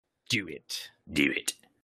Do it. Do it.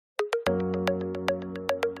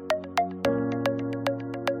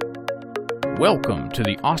 Welcome to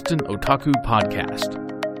the Austin Otaku Podcast,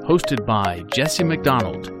 hosted by Jesse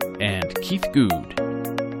McDonald and Keith Good.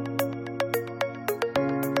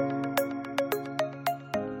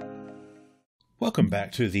 Welcome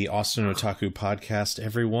back to the Austin Otaku Podcast,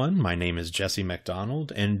 everyone. My name is Jesse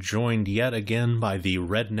McDonald, and joined yet again by the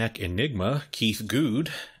redneck enigma, Keith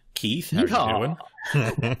Good. Keith, how are you doing?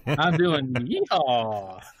 I'm doing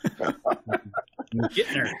yeehaw. I'm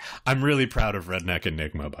getting her. I'm really proud of Redneck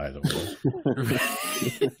Enigma, by the way.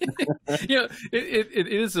 It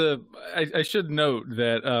is I should note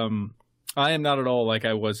that I am not at all like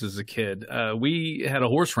I was as a kid. We had a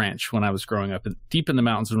horse ranch when I was growing up deep in the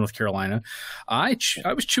mountains of North Carolina. I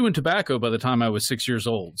was chewing tobacco by the time I was 6 years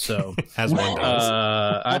old. So as one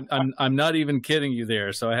does. I'm not even kidding you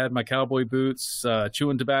there. So I had my cowboy boots,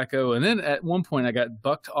 chewing tobacco. And then at one point I got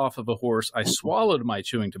bucked off of a horse. I swallowed my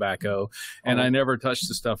chewing tobacco and I never touched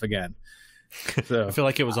the stuff again. So I feel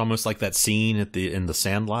like it was almost like that scene in the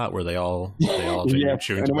Sandlot where they all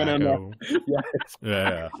chewing tobacco.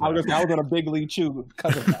 Yeah. I was on a big league chew. I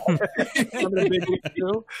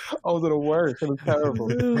was the worst. It was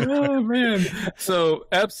terrible. Oh man! So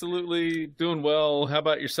absolutely doing well. How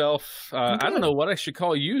about yourself? I don't know what I should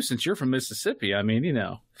call you since you're from Mississippi. I mean,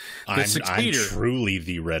 I'm truly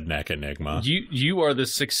the redneck enigma. You are the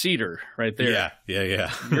six-seater right there.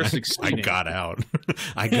 Yeah. You're succeeding. I got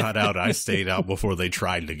out. I stayed out before they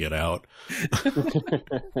tried to get out.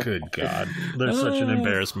 Good God. They're such an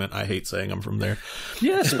embarrassment. I hate saying I'm from there.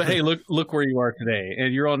 Yes, but hey, look where you are today.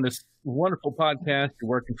 And you're on this wonderful podcast. You're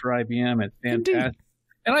working for IBM. It's fantastic. Indeed.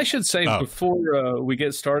 And I should say, before we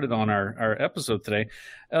get started on our episode today,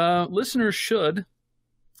 listeners should,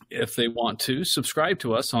 if they want to, subscribe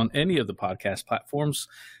to us on any of the podcast platforms,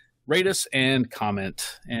 rate us and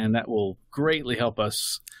comment, and that will greatly help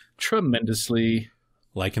us tremendously.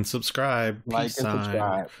 Like and subscribe.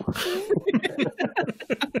 Subscribe.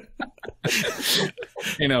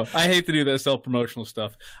 I hate to do that self-promotional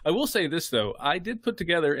stuff. I will say this, though. I did put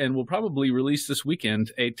together, and will probably release this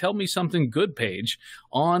weekend, a Tell Me Something Good page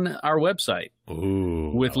on our website.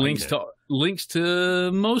 Ooh, with links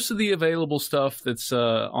to most of the available stuff that's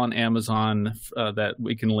on Amazon that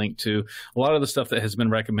we can link to. A lot of the stuff that has been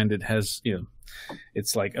recommended has,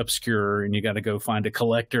 it's like obscure, and you got to go find a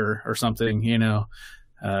collector or something,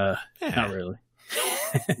 Not really.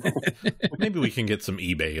 Maybe we can get some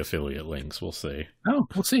eBay affiliate links. We'll see. Oh,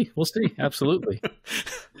 we'll see. Absolutely.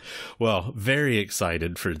 Well, very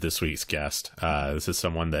excited for this week's guest. This is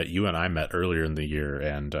someone that you and I met earlier in the year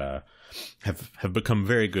and have become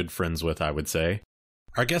very good friends with, I would say.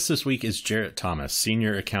 Our guest this week is Jarrett Thomas,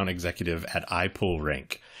 Senior Account Executive at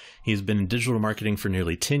iPullRank. He's been in digital marketing for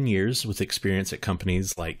nearly 10 years with experience at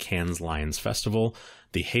companies like Cannes Lions Festival,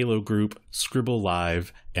 the Halo Group, Scribble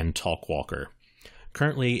Live, and Talkwalker.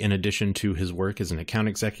 Currently, in addition to his work as an account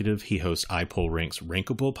executive, he hosts iPullRank's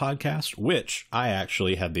Rankable podcast, which I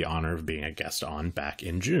actually had the honor of being a guest on back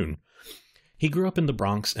in June. He grew up in the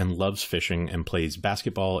Bronx and loves fishing and plays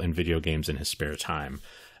basketball and video games in his spare time.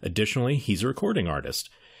 Additionally, he's a recording artist.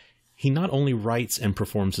 He not only writes and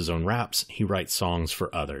performs his own raps, he writes songs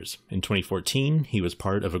for others. In 2014, he was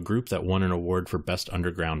part of a group that won an award for Best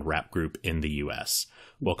Underground Rap Group in the U.S.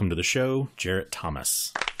 Welcome to the show, Jarrett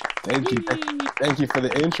Thomas. Thank you for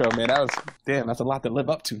the intro, man. That's a lot to live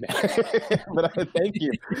up to, man. But thank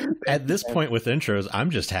you. At this point with intros, I'm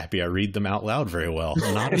just happy I read them out loud very well.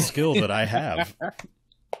 Not a skill that I have.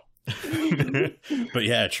 But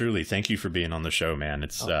yeah, truly, thank you for being on the show, man.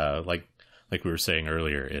 It's like we were saying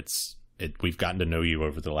earlier, we've gotten to know you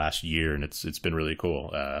over the last year, and it's been really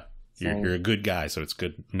cool. You're a good guy, so it's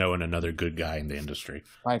good knowing another good guy in the industry.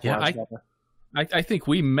 Yeah, I think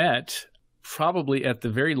we met probably at the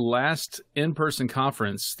very last in-person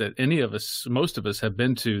conference that most of us have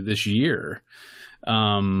been to this year.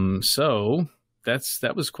 So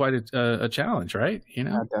that was quite a challenge, right?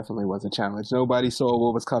 That definitely was a challenge. Nobody saw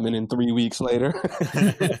what was coming in 3 weeks later.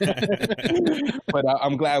 But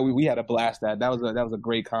I'm glad we had a blast. That was a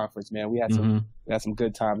great conference, man. We had some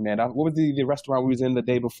good time, man. What was the restaurant we was in the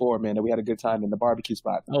day before, man? That we had a good time in the barbecue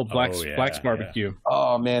spot. Oh, Black's Barbecue. Yeah.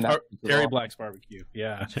 Oh man, Terry Black's Barbecue.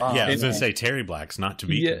 Yeah. I was gonna say Terry Black's, not to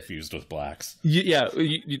be confused with Black's. Yeah,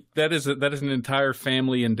 that is an entire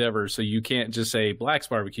family endeavor. So you can't just say Black's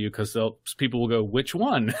Barbecue because people will go, which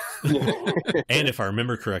one? And if I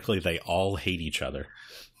remember correctly, they all hate each other.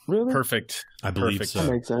 Really? Perfect. I believe so.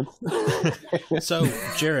 That makes sense. So,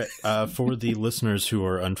 Jarrett, for the listeners who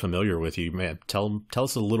are unfamiliar with you, tell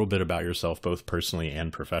us a little bit about yourself, both personally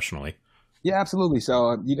and professionally. Yeah, absolutely.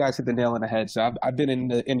 So you guys hit the nail on the head. So I've been in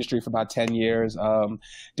the industry for about 10 years,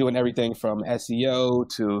 doing everything from SEO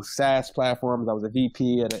to SaaS platforms. I was a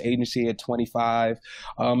VP at an agency at 25.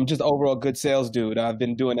 Just overall good sales dude. I've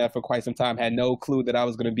been doing that for quite some time. Had no clue that I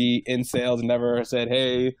was going to be in sales. Never said,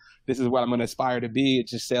 hey, this is what I'm going to aspire to be. It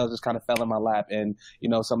just sales just kind of fell in my lap. And,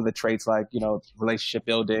 some of the traits like, relationship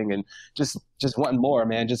building and just wanting more,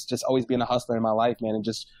 man. Just always being a hustler in my life, man. And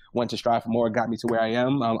just wanting to strive for more got me to where I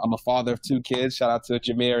am. I'm a father of 2 kids. Shout out to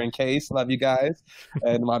Jameer and Case. Love you guys.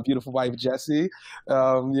 And my beautiful wife, Jessie.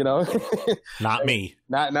 Not me.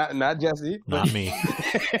 Not Jessie. Not me.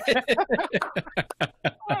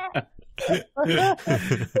 Yeah,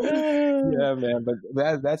 man.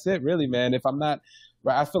 But that's it, really, man. If I'm not,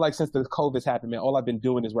 right, I feel like since the COVID's happened, man, all I've been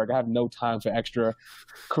doing is work. I have no time for extra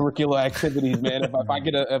curricular activities, man. If I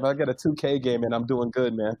get a 2K game, man, I'm doing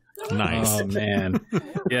good, man. Nice. Oh man,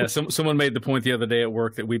 yeah. Someone made the point the other day at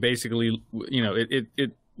work that we basically,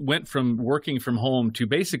 it went from working from home to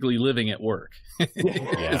basically living at work.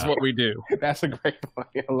 Is what we do. That's a great point.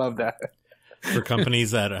 I love that. For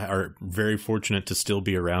companies that are very fortunate to still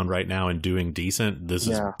be around right now and doing decent, this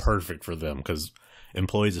is perfect for them, because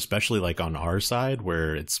employees, especially like on our side,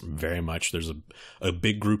 where it's very much there's a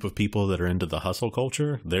big group of people that are into the hustle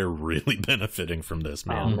culture, they're really benefiting from this,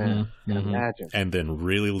 man. Oh, man. Can imagine. And then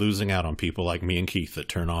really losing out on people like me and Keith that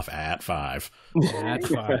turn off at 5. At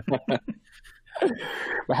 5.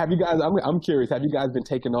 But have you guys, I'm curious, have you guys been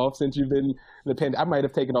taking off since you've been in the pandemic? I might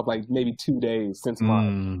have taken off like maybe 2 days since March.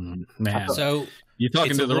 Man. So you're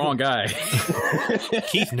talking to the wrong guy.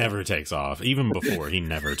 Keith never takes off. Even before, he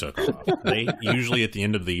never took off. They usually at the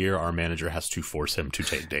end of the year, our manager has to force him to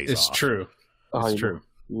take days off. It's true. It's true.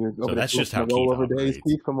 So that's just how Keith operates.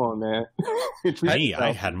 Keith, come on, man.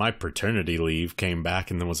 I had my paternity leave, came back,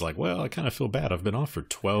 and then was like, well, I kind of feel bad. I've been off for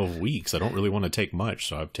 12 weeks. I don't really want to take much,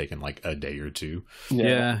 so I've taken like a day or 2.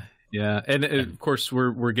 Yeah. And of course,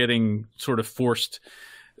 we're getting sort of forced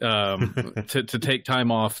to take time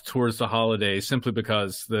off towards the holidays simply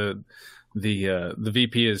because the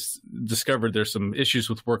VP has discovered there's some issues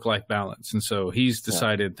with work-life balance, and so he's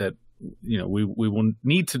decided that we will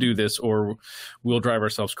need to do this or we'll drive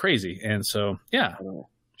ourselves crazy. And so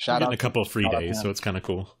shout out a couple of free days, so it's kind of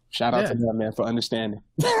cool. Shout out to them, man, for understanding.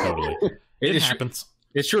 Totally. It happens.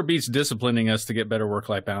 It sure beats disciplining us to get better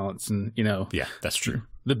work-life balance, and yeah, that's true.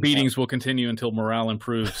 The beatings will continue until morale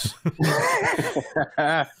improves.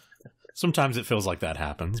 Sometimes it feels like that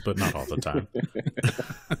happens, but not all the time.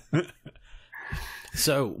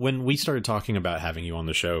 So when we started talking about having you on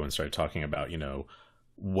the show and started talking about,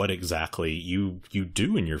 what exactly you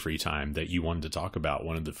do in your free time that you wanted to talk about,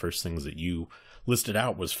 one of the first things that you listed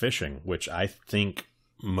out was fishing, which I think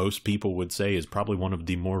most people would say is probably one of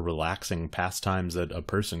the more relaxing pastimes that a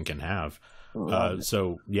person can have.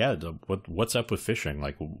 So yeah, what's up with fishing?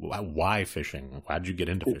 Like, why fishing? Why'd you get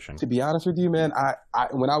into fishing? To be honest with you, man, I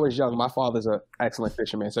when I was young, my father's an excellent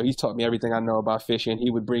fisherman, so he's taught me everything I know about fishing.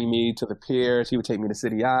 He would bring me to the piers. He would take me to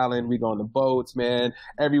City Island. We go on the boats, man.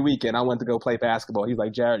 Every weekend, I went to go play basketball. He's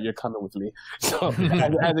like, Jarrett, you're coming with me. So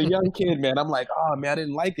as a young kid, man, I'm like, oh man, I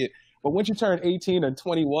didn't like it. But once you turn 18 and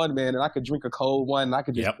 21, man, and I could drink a cold one, and I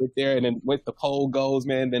could just sit there, and then once the pole goes,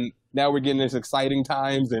 man, then now we're getting this exciting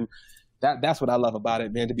times, and that's what I love about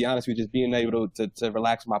it, man. To be honest with you, just being able to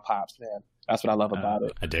relax with my pops, man. That's what I love about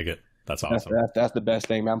it. I dig it. That's awesome. That's the best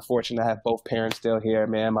thing, man. I'm fortunate to have both parents still here,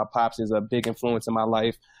 man. My pops is a big influence in my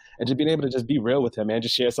life. And just being able to just be real with him, man,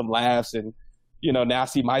 just share some laughs. And, now I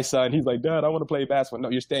see my son. He's like, Dad, I want to play basketball. No,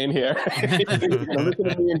 you're staying here. Listen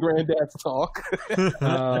to me and Granddad's talk.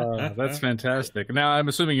 That's fantastic. Now, I'm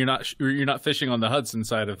assuming you're not fishing on the Hudson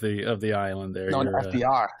side of the island there. No,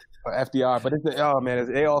 FDR. FDR, but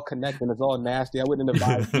they all connect and it's all nasty. I wouldn't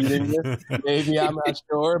advise eating it. Maybe, I'm not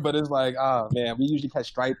sure, but it's like, oh man, we usually catch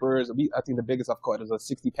stripers. I think the biggest I've caught is a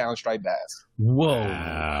 60-pound striped bass. Whoa!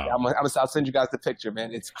 Wow. I'll send you guys the picture,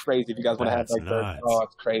 man. It's crazy. If you guys want to have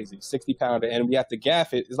it's crazy. 60-pounder, and we have to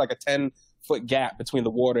gaff it. It's like a 10-foot gap between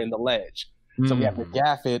the water and the ledge. So we have to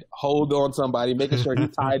gaff it, hold on somebody, making sure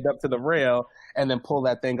he's tied up to the rail, and then pull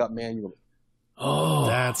that thing up manually. Oh,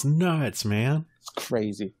 that's nuts, man. It's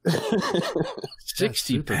crazy.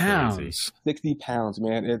 60 pounds. Crazy. 60 pounds,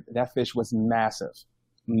 man. That fish was massive.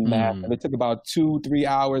 It took about 2-3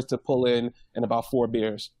 hours to pull in and about 4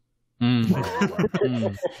 beers.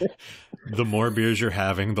 The more beers you're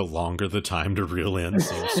having, the longer the time to reel in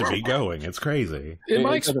seems to be going. It's crazy. It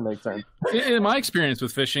doesn't make sense. In my experience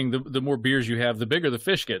with fishing, the more beers you have, the bigger the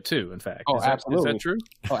fish get too, in fact. Absolutely. Is that true?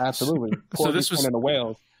 Oh, absolutely. So this was in the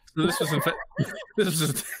whales. This was in fact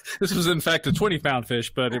this was in fact a 20-pound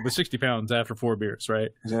fish, but it was 60 pounds after 4 beers, right?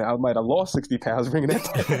 Yeah, I might have lost 60 pounds bringing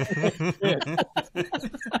that.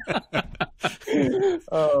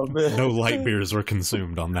 Oh man! No light beers were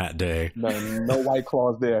consumed on that day. No White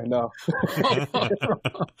Claws there. No.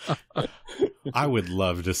 I would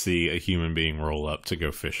love to see a human being roll up to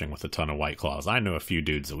go fishing with a ton of White Claws. I know a few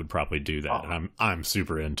dudes that would probably do that, and I'm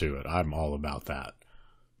super into it. I'm all about that.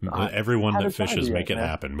 Everyone that fishes, make it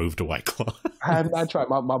happen. Move to White Claw. I have not tried.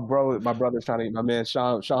 My brother's trying to. My man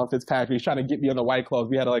Sean Fitzpatrick. He's trying to get me on the White Claws.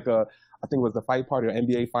 We had I think it was the fight party or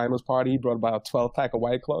NBA Finals party. He brought about a 12-pack of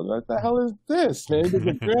White Claws. What the hell is this, man?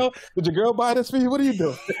 Did your girl buy this for you? What are you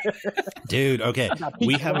doing, dude? Okay,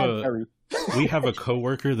 we have a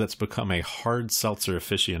coworker that's become a hard seltzer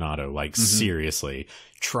aficionado. Like seriously,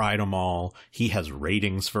 tried them all. He has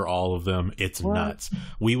ratings for all of them. It's nuts.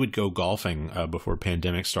 We would go golfing before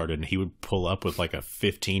pandemic started, and he would pull up with like a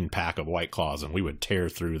 15-pack of White Claws, and we would tear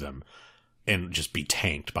through them and just be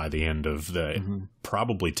tanked by the end of the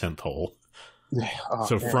probably 10th hole.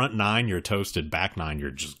 So man. Front 9, you're toasted. Back 9, you're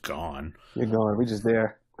just gone. You're gone. We're just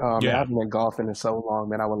there. Man, I haven't been golfing in so long,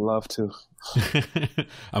 man. I would love to.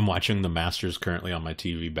 I'm watching the Masters currently on my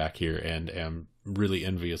TV back here, and am really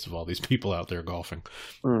envious of all these people out there golfing.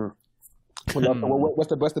 What's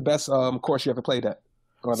the best course you ever played at?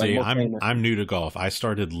 Or See, I'm new to golf. I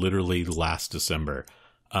started literally last December.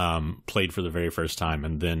 Played for the very first time,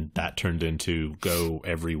 and then that turned into go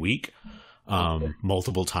every week,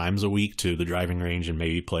 multiple times a week to the driving range and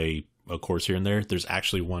maybe play a course here and there. There's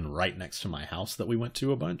actually one right next to my house that we went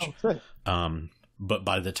to a bunch. But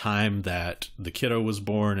by the time that the kiddo was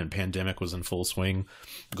born and pandemic was in full swing,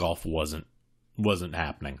 golf wasn't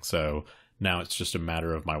happening. So now it's just a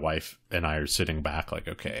matter of my wife and I are sitting back like,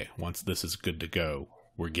 okay, once this is good to go,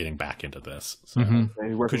 we're getting back into this.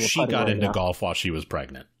 Because she got into golf while she was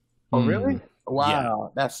pregnant. Oh, really?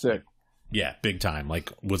 Wow, that's sick. Yeah, big time.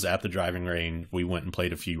 Like, was at the driving range. We went and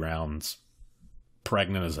played a few rounds.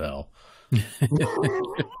 Pregnant as hell.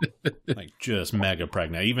 Like, just mega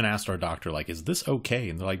pregnant. I even asked our doctor, like, is this okay?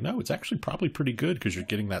 And they're like, no, it's actually probably pretty good because you're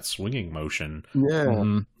getting that swinging motion.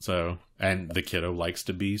 Yeah. So, and the kiddo likes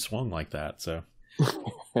to be swung like that, so.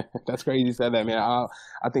 That's crazy you said that, man.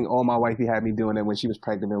 I think all my wifey had me doing it when she was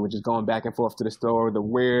pregnant, man. We're just going back and forth to the store, the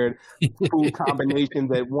weird food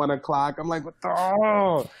combinations at 1 o'clock. I'm like, what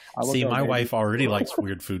the? See, my wife already likes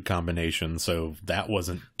weird food combinations, so that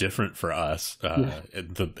wasn't different for us.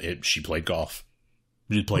 She played golf.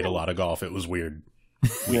 She played a lot of golf. It was weird.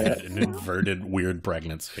 We had an inverted weird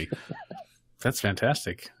pregnancy. That's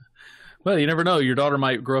fantastic. Well, you never know. Your daughter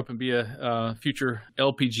might grow up and be a future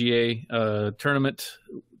LPGA tournament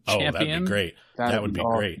champion. Oh, that'd be great. That would be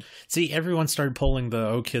great. See, everyone started pulling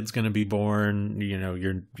the, kid's going to be born. You know,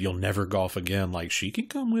 you'll never golf again. Like, she can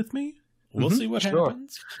come with me. We'll see what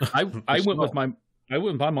happens. I went with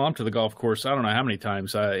my mom to the golf course. I don't know how many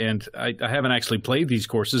times, and I haven't actually played these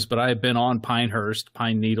courses, but I have been on Pinehurst,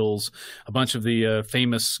 Pine Needles, a bunch of the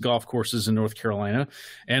famous golf courses in North Carolina,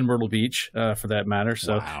 and Myrtle Beach, for that matter.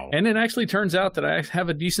 So, and it actually turns out that I have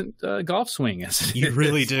a decent golf swing. You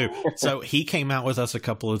really do. So he came out with us a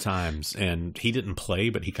couple of times, and he didn't play,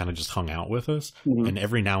 but he kind of just hung out with us. And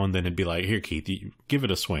every now and then it'd be like, "Here, Keith, give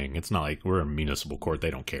it a swing." It's not like we're a municipal court;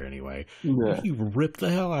 they don't care anyway. Yeah. He ripped the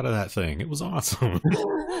hell out of that thing. It was awesome.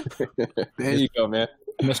 There you go, man.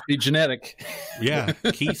 Must be genetic. Yeah,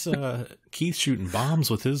 Keith's shooting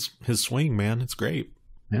bombs with his swing, man. It's great.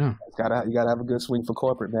 Yeah, you gotta have a good swing for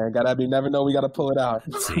corporate, man. You never know. We gotta pull it out.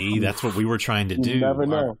 See, that's what we were trying to do. You never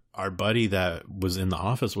know. Our buddy that was in the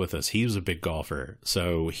office with us, he was a big golfer,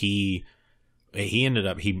 so he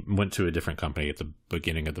went to a different company at the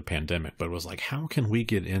beginning of the pandemic, but was like, how can we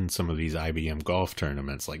get in some of these IBM golf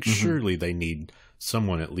tournaments? Like, surely they need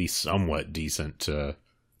someone at least somewhat decent to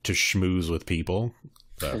schmooze with people.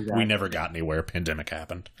 So exactly. We never got anywhere. Pandemic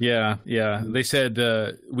happened. Yeah. They said,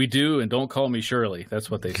 we do, and don't call me Shirley. That's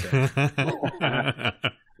what they said.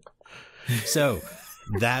 So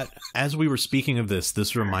that, as we were speaking of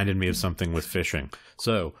this reminded me of something with fishing.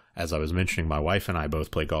 So as I was mentioning, my wife and I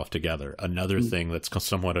both play golf together. Another thing that's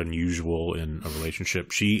somewhat unusual in a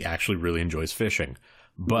relationship, she actually really enjoys fishing,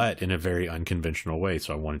 but in a very unconventional way.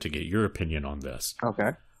 So I wanted to get your opinion on this.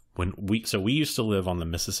 Okay. We used to live on the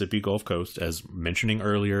Mississippi Gulf Coast, as mentioning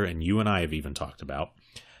earlier, and you and I have even talked about.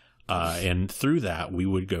 And through that, we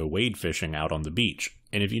would go wade fishing out on the beach.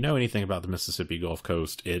 And if you know anything about the Mississippi Gulf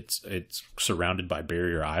Coast, it's surrounded by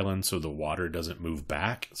barrier islands, so the water doesn't move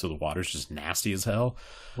back. So the water's just nasty as hell.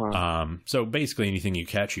 Wow. So basically anything you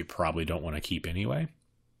catch, you probably don't want to keep anyway.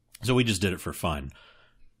 So we just did it for fun.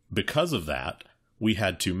 Because of that, we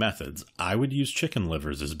had two methods. I would use chicken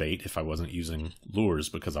livers as bait if I wasn't using lures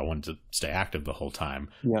because I wanted to stay active the whole time.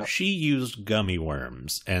 Yeah. She used gummy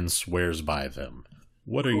worms and swears by them.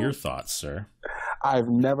 What are your thoughts, sir? I've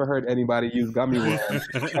never heard anybody use gummy worms,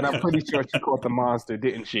 and I'm pretty sure she caught the monster,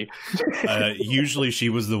 didn't she? Usually she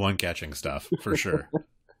was the one catching stuff, for sure.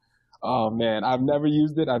 Oh, man. I've never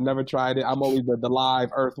used it. I've never tried it. I'm always the live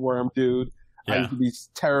earthworm dude. Yeah. I used to be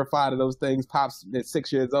terrified of those things. Pops at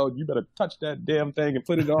 6 years old, you better touch that damn thing and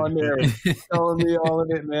put it on there and showing me all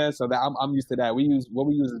of it, man. So that I'm used to that. What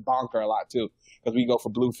we use is bonker a lot too, because we go for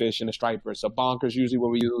bluefish and the stripers. So bonker's usually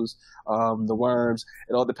what we use. The worms.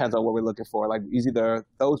 It all depends on what we're looking for. Like it's either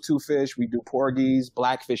those two fish. We do porgies.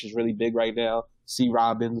 Blackfish is really big right now. Sea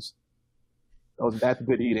robins. That's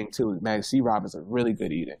good eating too, man. Sea robins are really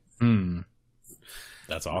good eating.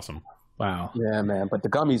 That's awesome. Wow. Yeah, man. But the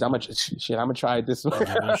gummies, I'm gonna try it this week.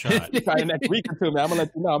 Try it next week or two, man. I'm gonna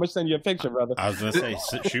let you know. I'm gonna send you a picture, brother. I was gonna say,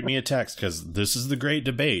 shoot me a text because this is the great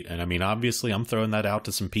debate, and I mean, obviously, I'm throwing that out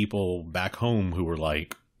to some people back home who were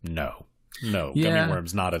like, "No, gummy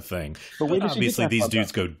worms not a thing." But obviously, these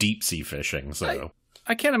dudes go deep sea fishing, so.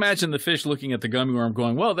 I can't imagine the fish looking at the gummy worm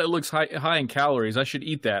going, well, that looks high in calories. I should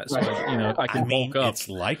eat that so I can bulk up. It's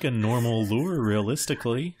like a normal lure,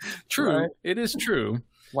 realistically. True. Right? It is true.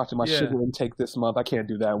 Watching my sugar intake this month. I can't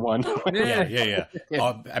do that one. Yeah.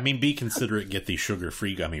 I mean, be considerate, get the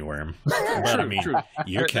sugar-free gummy worm. But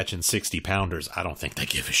you're catching 60-pounders. I don't think they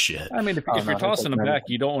give a shit. I mean, if you're tossing them back,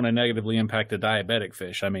 you don't want to negatively impact a diabetic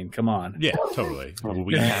fish. I mean, come on. Yeah, totally.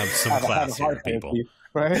 We have some class here, people.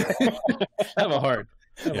 Right? Have a heart.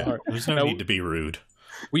 There's no need to be rude.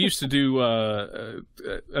 We used to do,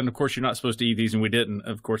 and of course you're not supposed to eat these, and we didn't.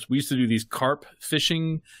 Of course, we used to do these carp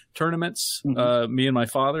fishing tournaments, me and my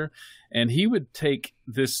father, and he would take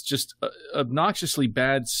this just obnoxiously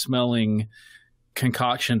bad smelling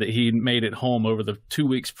concoction that he made at home over the 2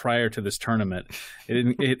 weeks prior to this tournament.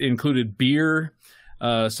 It included beer,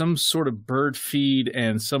 some sort of bird feed,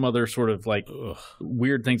 and some other sort of like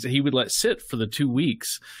weird things that he would let sit for the 2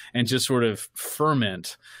 weeks and just sort of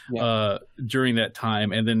ferment during that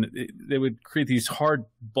time. And then they would create these hard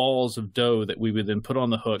balls of dough that we would then put on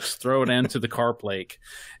the hooks, throw it into the carp lake,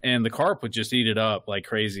 and the carp would just eat it up like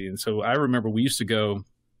crazy. And so I remember we used to go,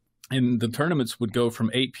 and the tournaments would go from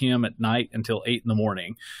 8 p.m. at night until 8 in the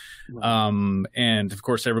morning. And of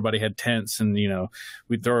course everybody had tents, and,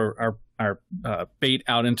 we'd throw our bait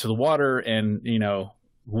out into the water and,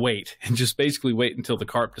 wait until the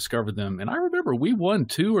carp discovered them. And I remember we won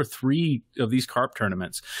 2 or 3 of these carp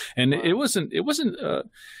tournaments, and it wasn't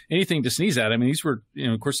anything to sneeze at. I mean, these were,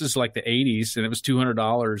 of course, this is like the 80s, and it was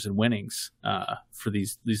 $200 in winnings for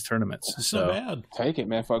these tournaments. That's so not bad. Take it,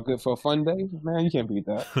 man, for a fun day, man. You can't beat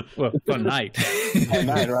that. Well, fun night. Fun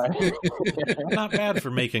night, right? Not bad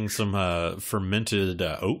for making some fermented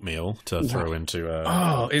oatmeal to throw into.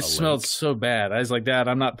 It smelled so bad. I was like, Dad,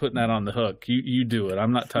 I'm not putting that on the hook. You do it.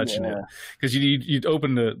 I'm not touching it, because you'd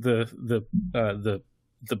open the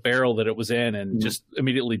barrel that it was in and just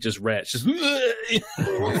immediately just retch. Just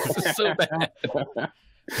so bad.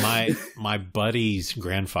 My buddy's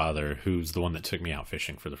grandfather, who's the one that took me out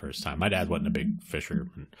fishing for the first time. My dad wasn't a big fisher.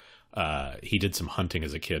 He did some hunting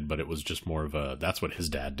as a kid, but it was just more of that's what his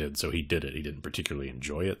dad did. So he did it. He didn't particularly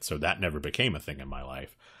enjoy it. So that never became a thing in my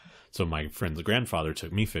life. So my friend's grandfather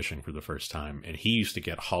took me fishing for the first time, and he used to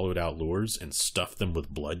get hollowed out lures and stuff them with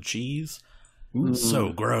blood cheese.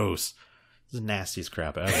 So gross. This is the nastiest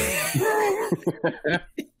crap ever.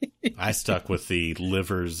 I stuck with the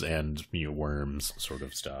livers and worms sort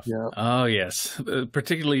of stuff. Yeah. Oh, yes.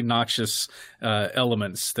 Particularly noxious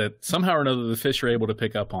elements that somehow or another the fish are able to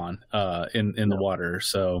pick up on in the water.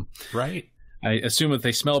 So right. I assume if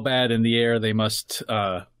they smell bad in the air, they must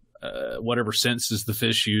whatever senses the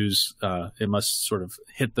fish use, it must sort of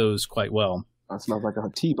hit those quite well. It smells like a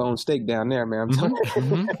T-bone steak down there, man.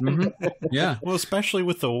 Yeah. Well, especially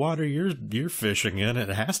with the water you're fishing in, it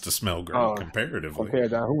has to smell great comparatively.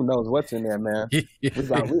 Compared to who knows what's in there, man.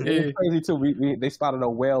 It's crazy too. They spotted a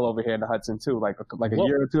whale over here in the Hudson too, like a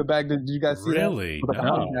year or two back. Did you guys see that? Really? With a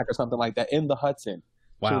pontiac or something like that in the Hudson.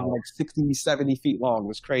 Wow. She was like 60, 70 feet long. It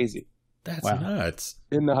was crazy. That's nuts.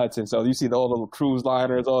 In the Hudson. So you see all the little cruise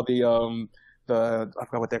liners, all the I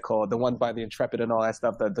forgot what they're called, the ones by the Intrepid and all that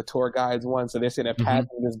stuff, the tour guides one. So they're sitting there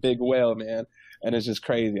passing this big whale, man, and it's just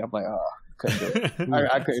crazy. I'm like, couldn't do it.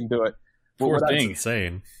 I couldn't do it. Poor thing.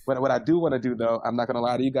 Insane. What I do want to do though, I'm not gonna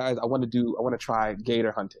lie to you guys. I want to try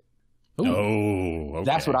gator hunting. Ooh. Oh, okay.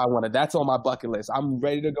 That's what I wanted. That's on my bucket list. I'm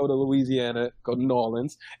ready to go to Louisiana, go to New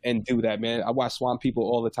Orleans, and do that, man. I watch Swamp People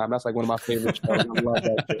all the time. That's like one of my favorite shows. I love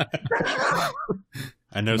that shit.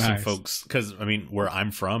 I know some folks, because, I mean, where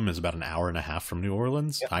I'm from is about an hour and a half from New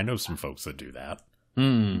Orleans. Yeah. I know some folks that do that.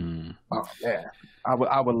 Oh, yeah.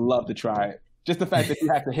 I would love to try it. Just the fact that you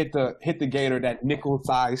have to hit the gator that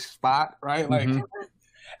nickel-sized spot, right? Like,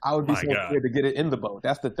 I would be so scared to get it in the boat.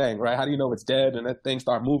 That's the thing, right? How do you know it's dead and that thing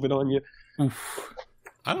start moving on you?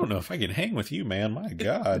 I don't know if I can hang with you, man. My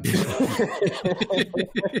God.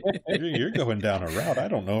 You're going down a route I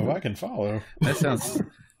don't know if I can follow. That sounds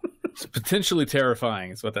potentially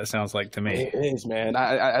terrifying is what that sounds like to me. It is, man.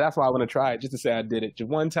 I that's why I want to try it, just to say I did it just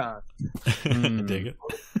one time. Dig it.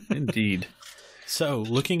 Indeed. So,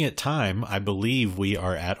 looking at time, I believe we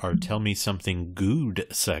are at our Tell Me Something Good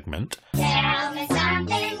segment. Tell me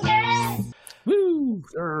something good. Woo!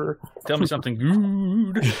 Sir. Tell me something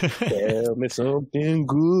good. Tell me something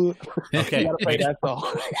good. Okay. You gotta play that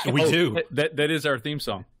song. We do. That is our theme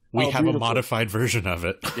song. We have beautiful. A modified version of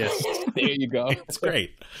it. Yes. There you go. It's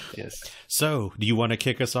great. Yes. So, do you want to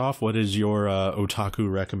kick us off? What is your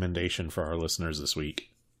otaku recommendation for our listeners this week?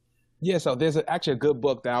 Yeah, so there's actually a good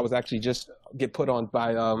book that I was actually just get put on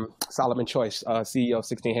by Solomon Choice, CEO of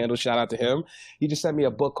 16 Handles. Shout out to him. He just sent me a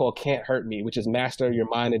book called Can't Hurt Me, which is Master Your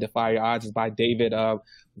Mind and Defy Your Odds. It's by David,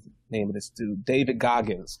 name of this dude, David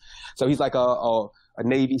Goggins. So he's like a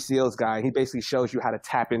Navy SEALs guy. He basically shows you how to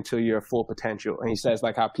tap into your full potential. And he says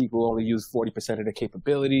like how people only use 40% of their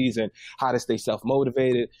capabilities and how to stay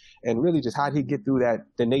self-motivated and really just how did he get through that,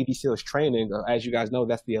 the Navy SEALs training. As you guys know,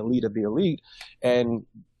 that's the elite of the elite. And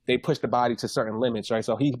they push the body to certain limits, right?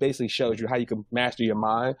 So he basically shows you how you can master your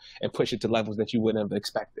mind and push it to levels that you wouldn't have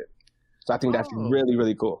expected. So I think that's really,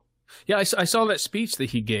 really cool. Yeah, I saw that speech that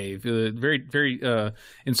he gave, very, very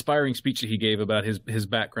inspiring speech that he gave about his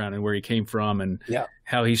background and where he came from and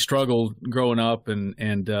how he struggled growing up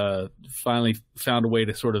and finally found a way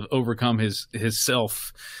to sort of overcome his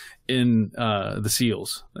self in the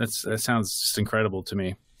SEALs. That sounds just incredible to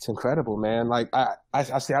me. It's incredible, man. Like I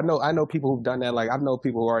say, I know people who've done that. Like I know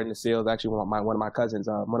people who are in the SEALs. Actually, one of my cousins,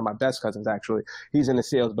 one of my best cousins, actually, he's in the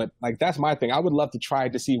SEALs. But like that's my thing. I would love to try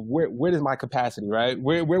to see where is my capacity, right?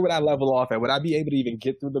 Where would I level off at? Would I be able to even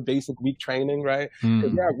get through the basic week training, right?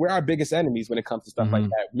 We're our biggest enemies when it comes to stuff like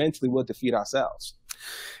that. Mentally, we'll defeat ourselves.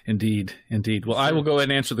 Indeed. Well, I will go ahead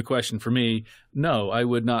and answer the question for me. No, I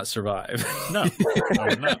would not survive. No, I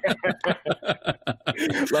would not.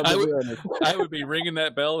 I would be ringing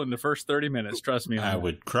that bell in the first 30 minutes. Trust me. I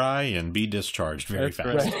would cry and be discharged very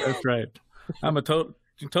fast. Right, that's right. I'm a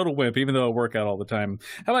total wimp, even though I work out all the time.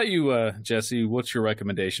 How about you, Jesse? What's your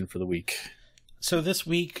recommendation for the week? So this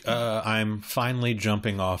week, I'm finally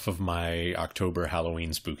jumping off of my October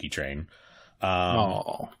Halloween spooky train.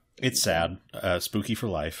 It's sad, spooky for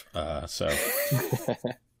life. And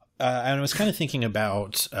I was kind of thinking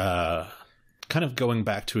about kind of going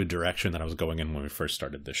back to a direction that I was going in when we first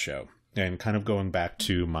started this show, and kind of going back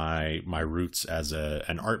to my roots as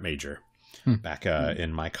an art major back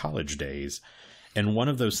in my college days. And one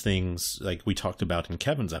of those things, like we talked about in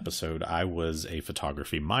Kevin's episode, I was a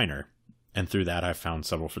photography minor. And through that, I found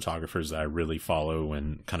several photographers that I really follow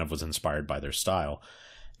and kind of was inspired by their style.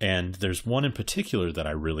 And there's one in particular that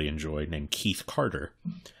I really enjoyed named Keith Carter.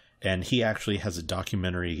 And he actually has a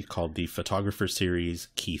documentary called the Photographer Series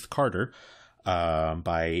Keith Carter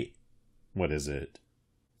by, what is it?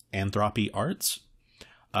 Anthropy Arts.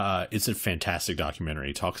 It's a fantastic documentary.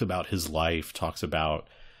 He talks about his life, talks about,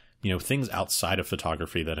 things outside of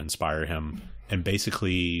photography that inspire him, and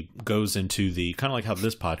basically goes into the kind of like how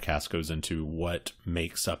this podcast goes into what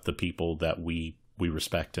makes up the people that we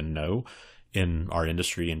respect and know in our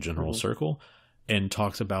industry and general circle, and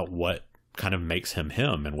talks about what kind of makes him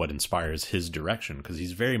and what inspires his direction. Because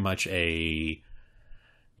he's very much a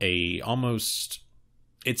almost,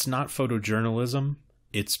 it's not photojournalism,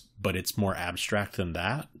 but it's more abstract than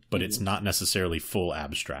that, but it's not necessarily full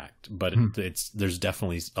abstract, but there's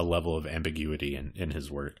definitely a level of ambiguity in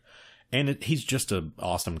his work. And he's just an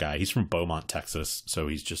awesome guy. He's from Beaumont, Texas. So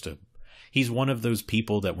he's one of those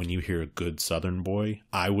people that when you hear a good Southern boy,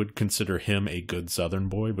 I would consider him a good Southern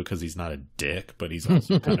boy, because he's not a dick, but he's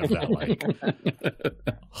also kind of that like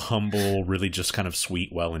humble, really just kind of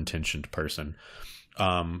sweet, well-intentioned person.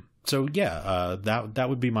 So yeah, that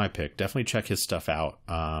would be my pick. Definitely check his stuff out.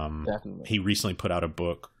 Definitely. He recently put out a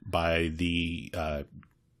book by the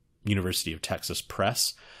University of Texas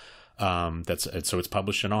Press. It's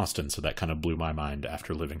published in Austin, so that kind of blew my mind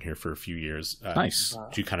after living here for a few years. Nice.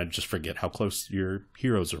 You kind of just forget how close your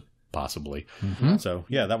heroes are, possibly. So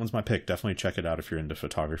yeah, that one's my pick. Definitely check it out if you're into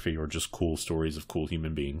photography or just cool stories of cool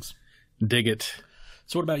human beings. Dig it.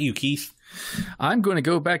 So what about you, Keith? I'm going to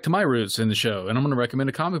go back to my roots in the show, and I'm going to recommend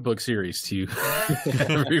a comic book series to you,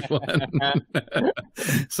 everyone.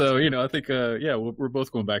 So, I think, we're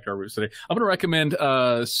both going back to our roots today. I'm going to recommend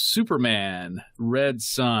Superman, Red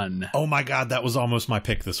Sun. Oh my God, that was almost my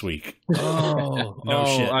pick this week. Shit.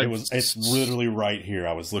 It's literally right here.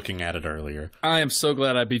 I was looking at it earlier. I am so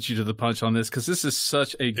glad I beat you to the punch on this, because this is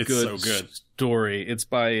such a good story. It's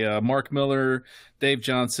by Mark Miller, Dave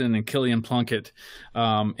Johnson, and Killian Plunkett.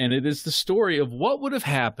 And it is the story of what would have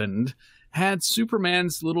happened had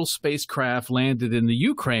Superman's little spacecraft landed in the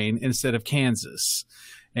Ukraine instead of Kansas.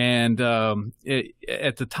 And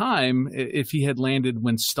at the time, if he had landed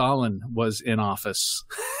when Stalin was in office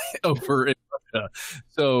over in Russia.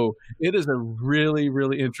 So it is a really,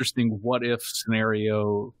 really interesting what-if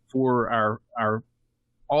scenario for our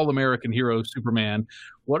all-American hero, Superman.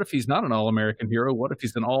 What if he's not an all-American hero? What if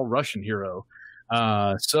he's an all-Russian hero?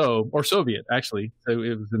 Or Soviet, actually. So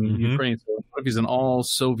it was in Ukraine. So what if he's an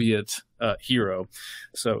all-Soviet hero?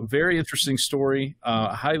 So very interesting story.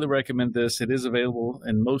 I highly recommend this. It is available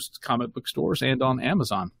in most comic book stores and on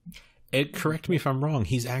Amazon. Correct me if I'm wrong.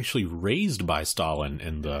 He's actually raised by Stalin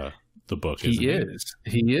in the book. He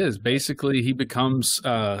is. Basically, he becomes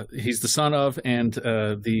he's the son of and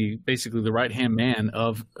basically the right-hand man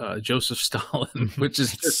of Joseph Stalin, which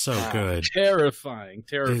is so good, terrifying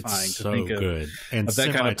it's to so think good and of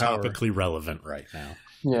that kind of power. topically relevant right now.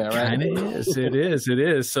 Yeah, right. It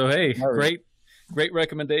is. So hey, great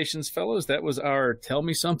recommendations, fellows. That was our Tell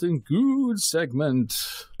Me Something Good segment.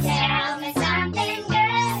 Tell me something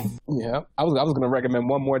good. Yeah, I was going to recommend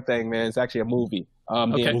one more thing, man. It's actually a movie.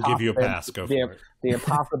 Okay, we'll give you a pass. Go for it. The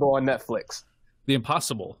Impossible on Netflix. The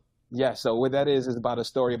Impossible. Yeah, so what that is about a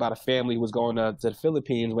story about a family who was going to the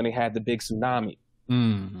Philippines when they had the big tsunami.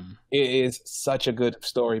 Mm. It is such a good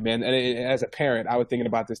story, man. And as a parent, I was thinking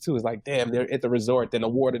about this too. It's like, damn, they're at the resort, then the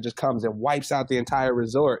water just comes and wipes out the entire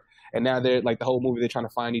resort. And now they're like the whole movie, they're trying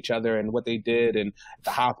to find each other and what they did and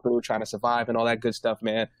the hospital trying to survive and all that good stuff,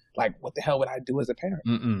 man. Like, what the hell would I do as a parent?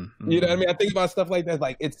 You know what I mean? I think about stuff like that.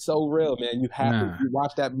 Like, it's so real, man. You have to, if you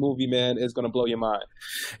watch that movie, man, it's going to blow your mind.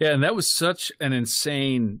 Yeah, and that was such an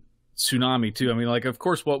insane tsunami too. I mean, like, of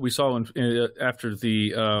course, what we saw after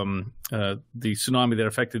the tsunami that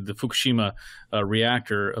affected the Fukushima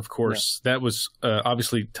reactor, of course, that was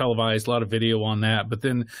obviously televised, a lot of video on that. But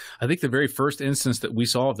then I think the very first instance that we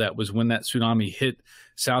saw of that was when that tsunami hit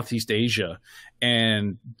Southeast Asia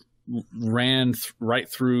and ran right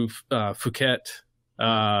through Phuket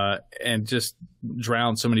and just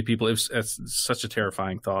drowned so many people. It's such a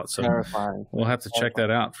terrifying thought. So terrifying. We'll have to check that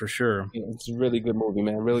out for sure. Yeah, it's a really good movie,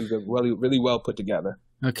 man. Really good, really well put together.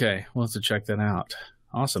 Okay, we'll have to check that out.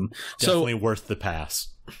 Awesome. Definitely worth the pass.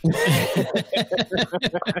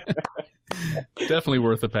 Definitely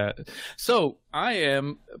worth the pass. So I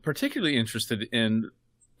am particularly interested in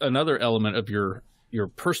another element of your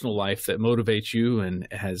personal life that motivates you and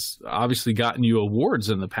has obviously gotten you awards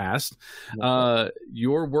in the past.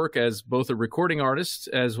 Your work as both a recording artist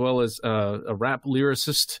as well as a rap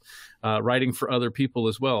lyricist, writing for other people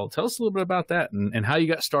as well. Tell us a little bit about that and how you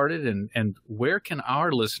got started and where can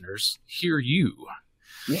our listeners hear you?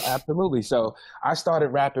 Yeah, absolutely. So I started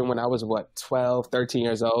rapping when I was, 12, 13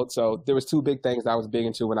 years old. So there was two big things that I was big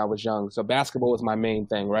into when I was young. So basketball was my main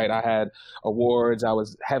thing, right? I had awards. I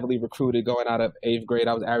was heavily recruited going out of 8th grade.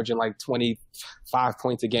 I was averaging like 25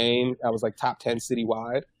 points a game. I was like top 10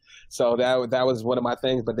 citywide. So that was one of my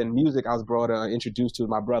things. But then music, I was introduced to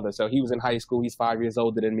my brother. So he was in high school. He's 5 years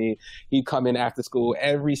older than me. He'd come in after school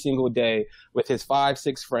every single day with his 5,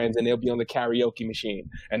 6 friends, and they'll be on the karaoke machine.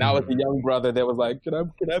 And I was the young brother that was like, can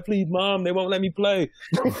I please, Mom? They won't let me play.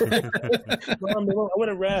 Mom, I want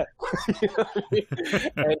to rap.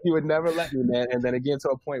 And he would never let me, man. And then again,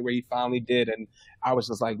 to a point where he finally did. And I was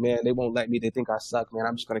just like, man, they won't let me. They think I suck, man.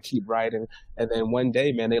 I'm just going to keep writing. And then one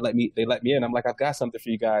day, man, they let me in. I'm like, I've got something for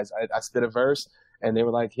you guys. I spit a verse and they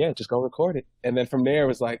were like, yeah, just go record it. And then from there it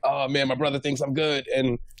was like, oh man, my brother thinks I'm good.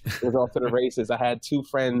 And it was off to the races. I had 2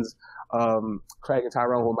 friends, Craig and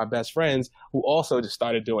Tyrone, who were my best friends, who also just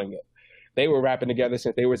started doing it. They were rapping together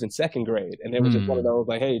since they was in 2nd grade. And they were just one of those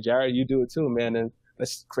like, hey, Jarrett, you do it too, man. And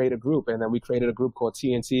let's create a group. And then we created a group called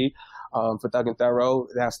TNT for Thug and Thorough.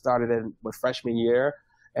 That started in my freshman year.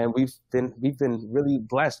 And we've been really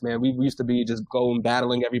blessed, man. We used to be just going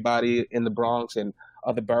battling everybody in the Bronx and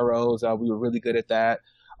other boroughs. We were really good at that.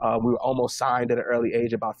 We were almost signed at an early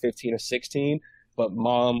age, about 15 or 16. but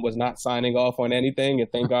mom was not signing off on anything,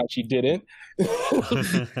 and thank God she didn't.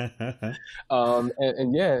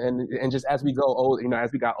 And just as we go old,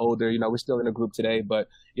 as we got older, we're still in a group today, but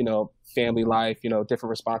family life, different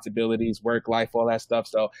responsibilities, work life, all that stuff.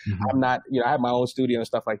 So I'm not, I have my own studio and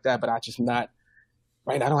stuff like that, but I just not.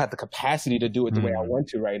 Right, I don't have the capacity to do it the way I want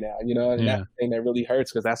to right now, and that's the thing that really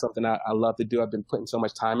hurts, because that's something I love to do. I've been putting so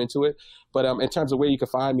much time into it. But in terms of where you can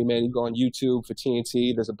find me, man, you go on YouTube for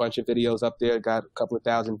TNT. There's a bunch of videos up there, got a couple of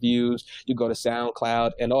thousand views. You go to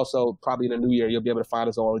SoundCloud, and also probably in the new year, you'll be able to find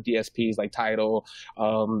us all DSPs like Tidal,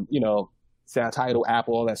 Tidal,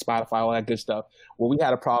 Apple, all that, Spotify, all that good stuff. What we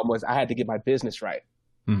had a problem was I had to get my business right.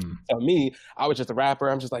 So me, I was just a rapper.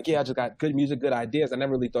 I'm just like, I just got good music, good ideas. I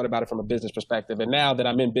never really thought about it from a business perspective. And now that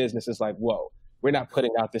I'm in business, it's like, whoa, we're not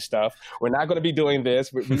putting out this stuff. We're not going to be doing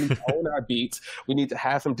this. We need to own our beats. We need to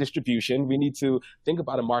have some distribution. We need to think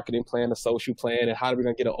about a marketing plan, a social plan, and how are we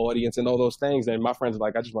going to get an audience and all those things. And my friends are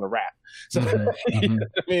like, I just want to rap. So, you know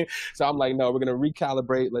what I mean? So I'm like, no, we're going to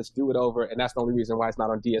recalibrate. Let's do it over. And that's the only reason why it's not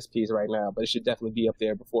on DSPs right now. But it should definitely be up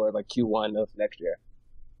there before like Q1 of next year.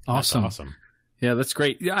 Awesome. That's awesome. Yeah, that's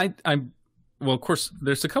great. Yeah, well, of course,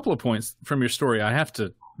 there's a couple of points from your story. I have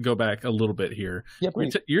to go back a little bit here. Yeah,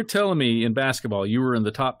 please. You're telling me in basketball you were in the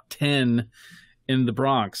top 10 in the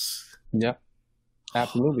Bronx. Yeah,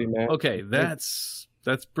 absolutely, man. Okay, that's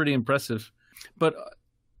pretty impressive. But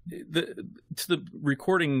to the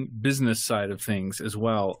recording business side of things as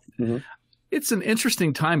well, it's an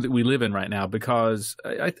interesting time that we live in right now, because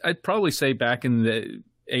I'd probably say back in the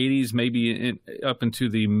 80s, maybe up into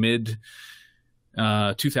the mid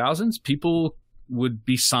 2000s, people would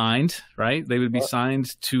be signed, right? They would be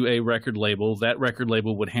signed to a record label. That record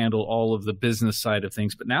label would handle all of the business side of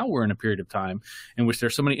things. But now we're in a period of time in which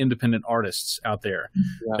there's so many independent artists out there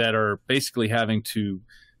that are basically having to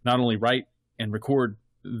not only write and record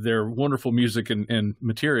their wonderful music and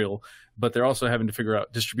material, but they're also having to figure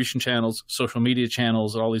out distribution channels, social media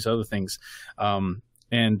channels, all these other things.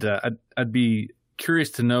 I'd be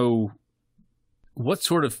curious to know what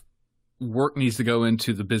sort of work needs to go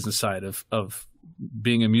into the business side of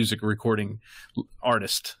being a music recording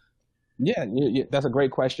artist. Yeah, that's a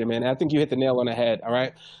great question, man. I think you hit the nail on the head. All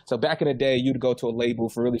right. So back in the day, you'd go to a label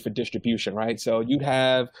for distribution, right? So you'd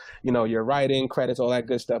have, your writing credits, all that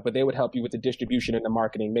good stuff, but they would help you with the distribution and the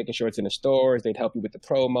marketing, making sure it's in the stores. They'd help you with the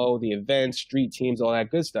promo, the events, street teams, all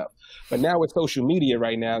that good stuff. But now with social media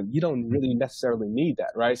right now, you don't really necessarily need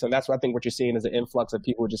that, right? So that's what I think what you're seeing is an influx of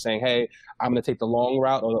people just saying, hey, I'm going to take the long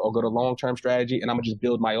route or go to long-term strategy, and I'm going to just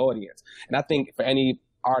build my audience. And I think for any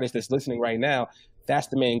artist that's listening right now, that's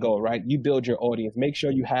the main goal, right? You build your audience. Make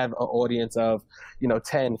sure you have an audience of,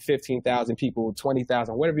 10, 15,000 people,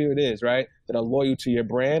 20,000, whatever it is, right? That are loyal to your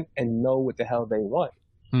brand and know what the hell they want.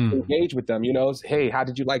 Engage with them, hey, how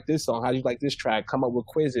did you like this song? How did you like this track? Come up with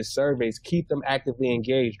quizzes, surveys, keep them actively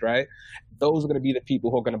engaged, right? Those are going to be the people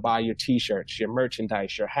who are going to buy your t-shirts, your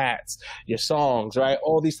merchandise, your hats, your songs, right?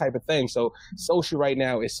 All these type of things. So social right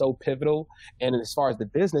now is so pivotal. And as far as the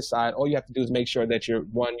business side, all you have to do is make sure that you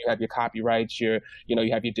have your copyrights, you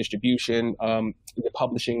have your distribution, your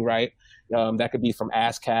publishing, right? That could be from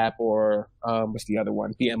ASCAP or what's the other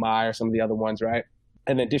one? BMI or some of the other ones, right?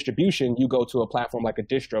 And then distribution, you go to a platform like a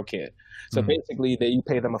DistroKid. So basically, you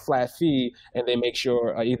pay them a flat fee, and they make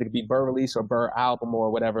sure either to be Burr release or Burr album or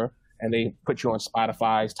whatever, and they put you on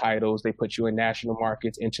Spotify's titles. They put you in national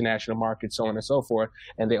markets, international markets, so on and so forth.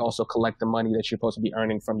 And they also collect the money that you're supposed to be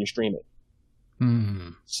earning from your streaming.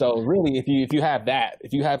 So really, if you have that,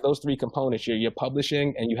 if you have those three components, you're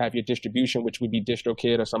publishing and you have your distribution, which would be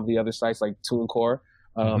DistroKid or some of the other sites like TuneCore.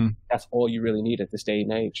 That's all you really need at this day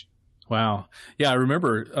and age. Wow. Yeah, I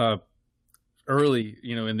remember early,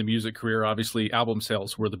 in the music career, obviously album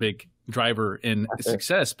sales were the big driver in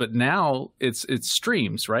success, but now it's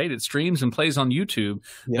streams, right? It streams and plays on YouTube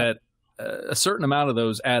that a certain amount of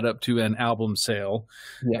those add up to an album sale.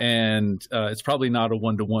 And it's probably not a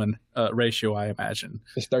 1-to-1 ratio, I imagine.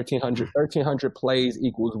 It's 1,300 plays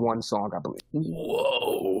equals one song, I believe.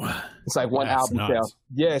 Whoa. It's like one album sale.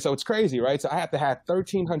 Yeah, so it's crazy, right? So I have to have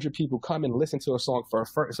 1,300 people come and listen to a song for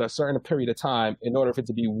a certain period of time in order for it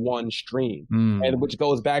to be one stream. And which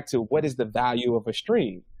goes back to what is the value of a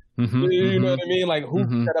stream? You know what I mean? Like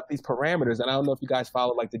who set up these parameters? And I don't know if you guys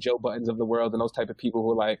follow like the Joe Buttons of the world and those type of people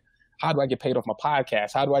who are like, how do I get paid off my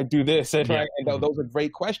podcast? How do I do this? And, right? And those are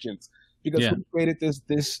great questions because who created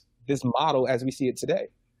this model as we see it today?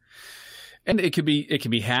 And it can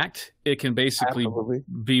be hacked. It can basically Absolutely.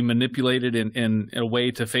 be manipulated in a way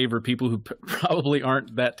to favor people who probably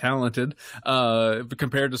aren't that talented,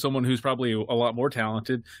 compared to someone who's probably a lot more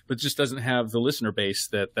talented, but just doesn't have the listener base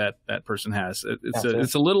that person has.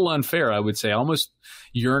 It's a little unfair, I would say. I almost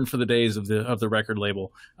yearn for the days of the record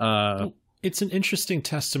label. It's an interesting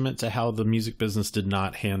testament to how the music business did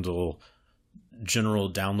not handle general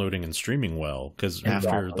downloading and streaming well, because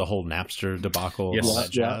after the whole Napster debacle and all that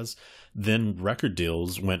jazz, then record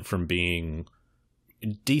deals went from being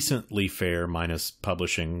decently fair minus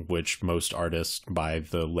publishing, which most artists by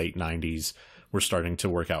the late 90s were starting to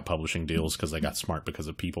work out publishing deals because they got smart because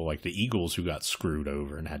of people like the Eagles who got screwed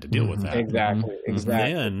over and had to deal with that. Exactly.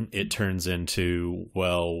 Then it turns into,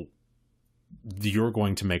 well, you're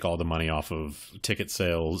going to make all the money off of ticket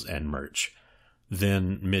sales and merch.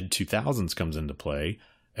 Then mid 2000s comes into play,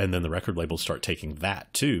 and then the record labels start taking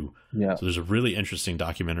that too. Yeah. So there's a really interesting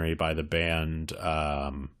documentary by the band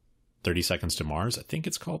 30 Seconds to Mars. I think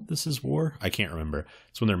it's called This Is War. I can't remember.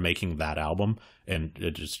 It's when they're making that album. And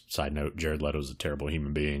just side note, Jared Leto's a terrible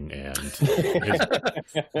human being, and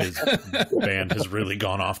his band has really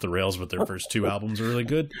gone off the rails, but their first two albums are really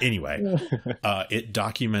good. Anyway, it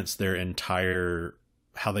documents their entire,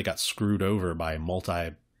 how they got screwed over by a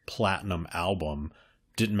multi-platinum album,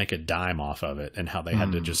 didn't make a dime off of it, and how they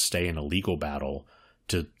had to just stay in a legal battle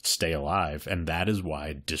to stay alive. And that is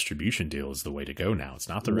why distribution deal is the way to go now. It's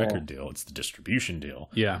not the record deal, it's the distribution deal.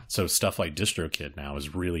 Yeah. So stuff like DistroKid now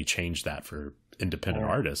has really changed that for independent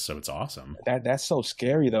artists. So it's awesome. That's so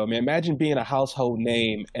scary though, man. Imagine being a household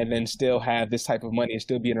name and then still have this type of money and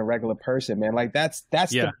still being a regular person, man. Like that's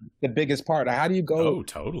the biggest part. How do you go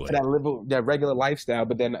to that regular lifestyle,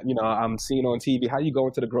 but then, I'm seeing on TV, how do you go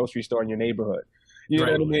into the grocery store in your neighborhood? You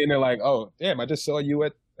know what I mean? They're like, oh, damn, I just saw you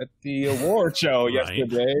at the award show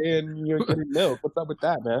yesterday, and you're getting milk. What's up with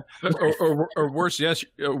that, man? or worse yet,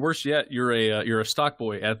 you're a stock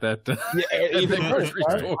boy at that. Even worse,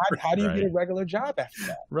 right? How do you get a regular job after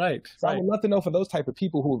that? Right. So I would love to know, for those type of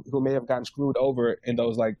people who may have gotten screwed over in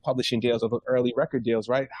those like publishing deals or early record deals,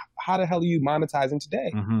 right? How the hell are you monetizing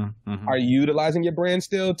today? Are you utilizing your brand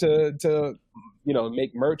still to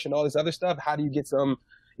make merch and all this other stuff? How do you get some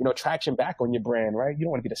traction back on your brand, right? You don't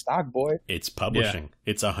want to be the stock boy. It's publishing.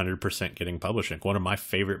 Yeah. It's 100% getting publishing. One of my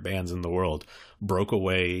favorite bands in the world broke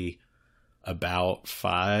away about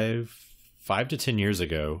five to 10 years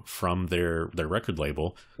ago from their record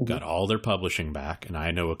label, got all their publishing back. And I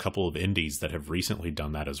know a couple of indies that have recently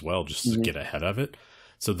done that as well, just to get ahead of it.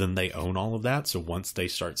 So then they own all of that. So once they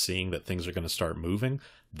start seeing that things are going to start moving,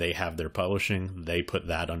 they have their publishing, they put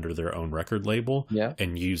that under their own record label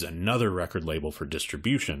and use another record label for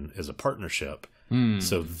distribution as a partnership.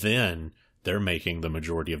 So then they're making the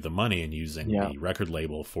majority of the money and using the record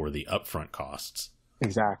label for the upfront costs.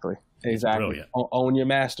 Exactly. Brilliant. Own your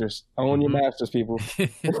masters. Own your masters, people.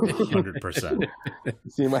 100%.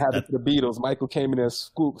 See what happened to the Beatles. Michael came in and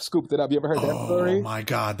scooped it up. You ever heard that story? Oh my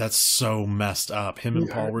God, that's so messed up. Him and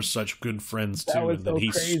Paul were such good friends too, and then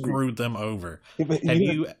he screwed them over.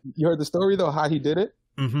 You heard the story though, how he did it?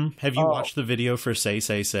 Have you watched the video for Say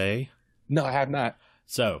Say Say? No, I have not.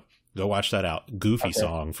 So go watch that out. Goofy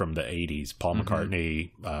song from the 80s. Paul McCartney,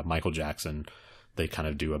 Michael Jackson. They kind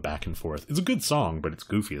of do a back and forth. It's a good song, but it's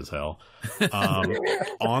goofy as hell.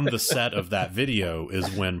 On the set of that video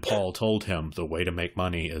is when Paul told him the way to make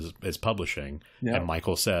money is publishing. Yep. And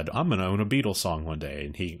Michael said, I'm going to own a Beatles song one day.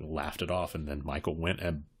 And he laughed it off. And then Michael went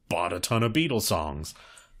and bought a ton of Beatles songs.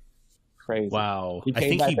 Crazy. Wow. I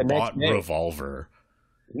think he bought Revolver.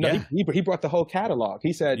 No, he brought the whole catalog.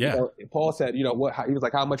 He said, Paul said, what? He was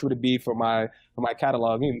like, how much would it be for my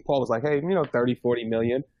catalog? And Paul was like, hey, 30, 40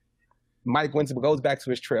 million. Mike goes back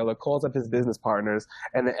to his trailer, calls up his business partners,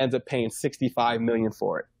 and then ends up paying $65 million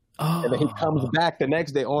for it. And then he comes back the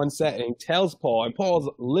next day on set and he tells Paul, and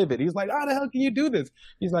Paul's livid. He's like, how the hell can you do this?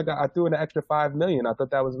 He's like, I threw in an extra $5 million. I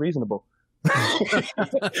thought that was reasonable. It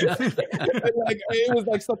was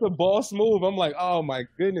like such a boss move. I'm like, oh my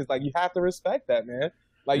goodness. Like, you have to respect that, man.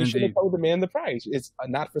 Like, you should have told the man the price. It's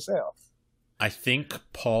not for sale. I think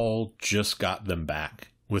Paul just got them back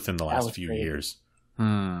within the last few years.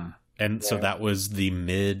 And so that was the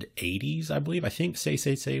mid 80s, I believe. I think Say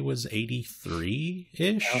Say Say was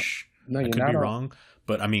 83-ish. No, I could be wrong.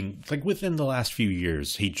 But I mean, like within the last few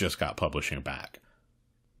years, he just got publishing back.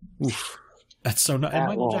 Oof. That's so nuts. And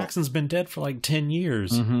Michael Jackson's been dead for like 10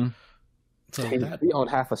 years. So he owned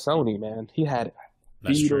half of Sony, man. He had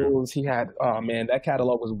Beatles. He had, that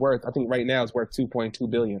catalog was worth, I think right now it's worth $2.2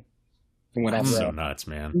 billion. That's so nuts,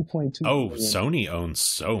 man. 2.2 billion. Sony owns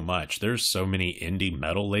so much. There's so many indie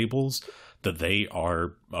metal labels that they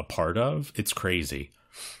are a part of. It's crazy.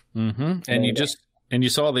 Mm-hmm. And you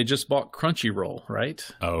saw they just bought Crunchyroll, right?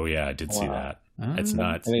 Oh yeah, I did see that. It's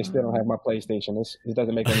nuts. And they still don't have my PlayStation. It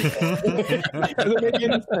doesn't make any sense. It doesn't make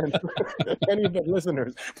any sense. Any of the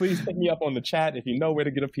listeners, please hit me up on the chat if you know where to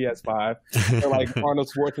get a PS5. They're like Arnold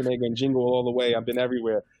Schwarzenegger and Jingle All the Way. I've been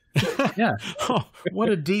everywhere. Yeah. Oh, what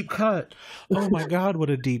a deep cut. Oh my God, what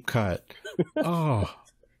a deep cut. Oh,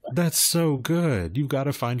 that's so good. You've got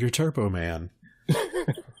to find your Turbo Man.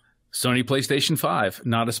 Sony PlayStation 5,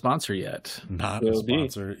 not a sponsor yet. Not a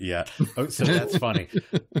sponsor yet. Oh, so that's funny.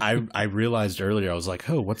 I realized earlier, I was like,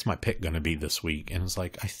 oh, what's my pick going to be this week? And it's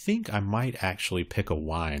like, I think I might actually pick a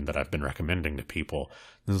wine that I've been recommending to people.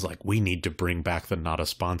 And it's like, we need to bring back the not a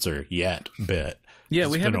sponsor yet bit. Yeah,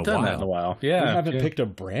 we haven't done that in a while. Yeah, we haven't picked a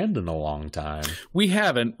brand in a long time. We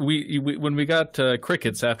haven't. We when we got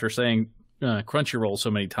crickets after saying Crunchyroll so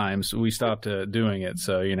many times, we stopped doing it.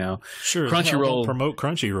 So, sure, Crunchyroll, promote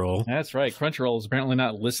Crunchyroll. That's right. Crunchyroll is apparently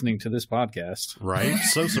not listening to this podcast. Right?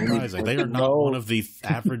 So surprising. They are not one of the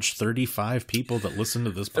average 35 people that listen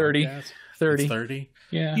to this podcast. 30. 30?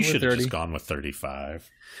 Yeah, you should have just gone with 35.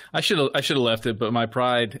 I should have left it, but my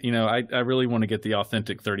pride, I really want to get the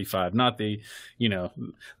authentic 35, not the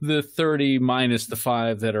 30 minus the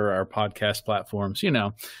 5 that are our podcast platforms.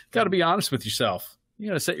 Got to be honest with yourself. You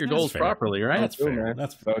got to set your goals properly, right? That's fair. Man.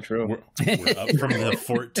 That's so true. We're up from the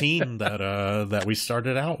 14 that we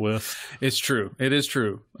started out with. It's true. It is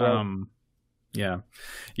true. Yeah.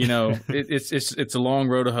 It's a long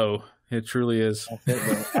road to hoe. It truly is.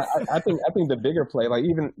 I think the bigger play, like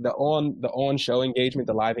even the on show engagement,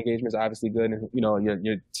 the live engagement is obviously good, and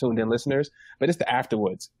your tuned in listeners. But it's the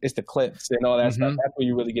afterwards, it's the clips and all that stuff. That's where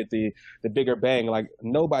you really get the bigger bang. Like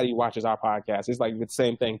nobody watches our podcast. It's like the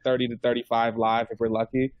same thing, 30 to 35 live if we're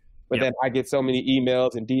lucky. But then I get so many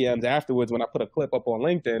emails and DMs afterwards when I put a clip up on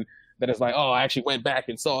LinkedIn that it's like, oh, I actually went back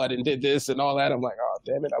and saw it and did this and all that. I'm like, oh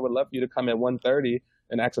damn it, I would love for you to come at 1:30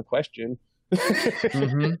 and ask a question.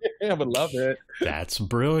 I would love it. That's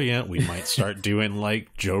brilliant. We might start doing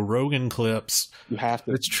like Joe Rogan clips. You have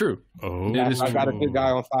to. It's true. Oh, I got a good guy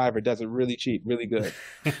on Fiverr. Does it really cheap, really good.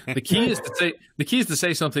 The key is to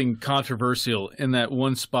say something controversial in that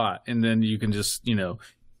one spot, and then you can just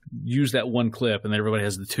use that one clip, and then everybody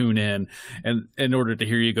has to tune in, and in order to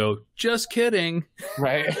hear you go, just kidding,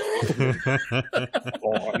 right?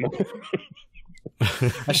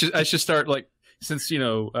 I should start like. Since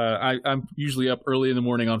I'm usually up early in the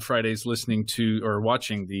morning on Fridays listening to or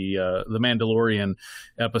watching the Mandalorian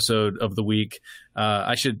episode of the week,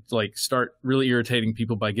 I should start really irritating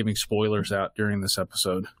people by giving spoilers out during this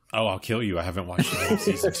episode. Oh, I'll kill you! I haven't watched the whole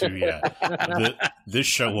season 2 yet. This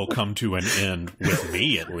show will come to an end with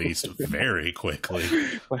me, at least, very quickly.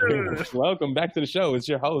 Welcome back to the show. It's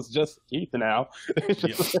your host, just Keith. Now,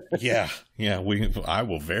 yeah. I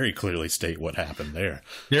will very clearly state what happened there.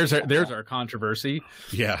 There's our controversy.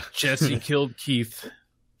 Yeah, Jesse killed Keith.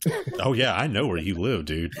 Oh yeah, I know where you live,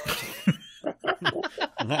 dude.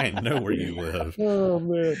 I know where you live. Oh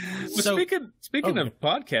man! So, speaking of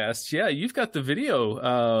podcasts, yeah, you've got the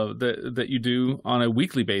video that you do on a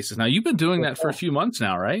weekly basis. Now you've been doing that for a few months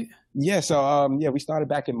now, right? Yeah. So we started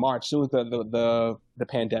back in March. So it was the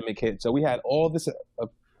pandemic hit. So we had all this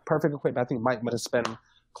perfect equipment. I think Mike might have spent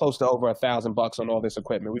close to over $1,000 on all this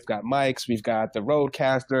equipment. We've got mics, we've got the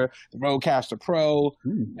Rodecaster Pro,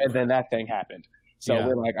 and then that thing happened. So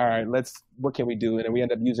we're like, all right, what can we do? And then we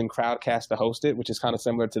end up using Crowdcast to host it, which is kind of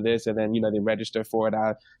similar to this. And then, they register for it.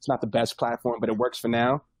 It's not the best platform, but it works for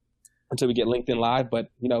now until we get LinkedIn Live.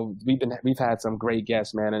 But, we've had some great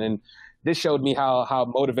guests, man. And then this showed me how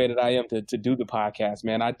motivated I am to do the podcast,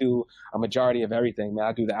 man. I do a majority of everything, man.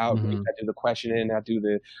 I do the outreach, I do the questioning, I do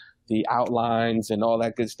the outlines and all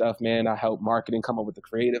that good stuff, man. I help marketing come up with the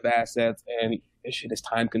creative assets, and this shit is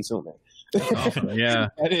time consuming. Yeah.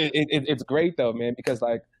 It's great though, man, because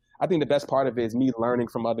I think the best part of it is me learning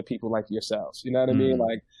from other people like yourselves. You know what I mean?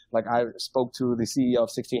 Like I spoke to the CEO of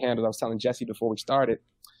 16 Handles. I was telling Jesse before we started.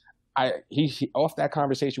 He off that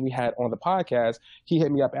conversation we had on the podcast, he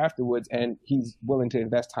hit me up afterwards, and he's willing to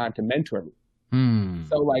invest time to mentor me.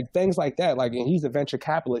 So things like that, and he's a venture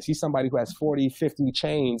capitalist. He's somebody who has 40, 50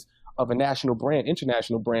 chains of a national brand,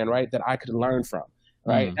 international brand, right, that I could learn from.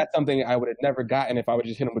 Right. That's something I would have never gotten if I would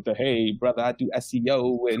just hit him with hey, brother, I do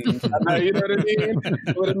SEO. And you know what I mean?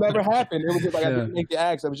 It would have never happened. It was just I didn't make the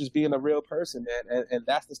ads. I was just being a real person, man. And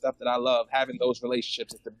that's the stuff that I love. Having those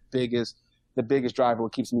relationships is the biggest driver,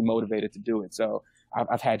 what keeps me motivated to do it. So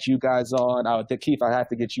I've had you guys on. Keith, I have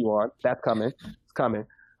to get you on. That's coming. It's coming.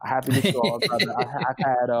 I have to get you on, brother. I've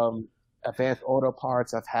had Advanced Auto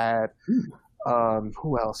Parts. I've had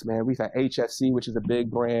Who else, man? We've had HFC, which is a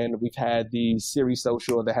big brand. We've had the Series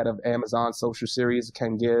Social, the head of Amazon Social Series,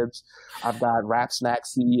 Ken Gibbs. I've got Rap Snack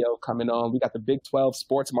CEO coming on. We got the Big 12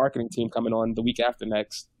 sports marketing team coming on the week after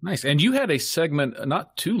next. Nice. And you had a segment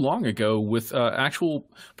not too long ago with actual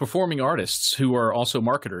performing artists who are also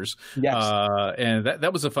marketers. Yes. And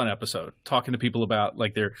that was a fun episode, talking to people about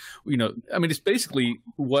like their, I mean, it's basically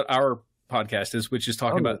what our podcast is, which is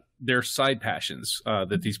talking about their side passions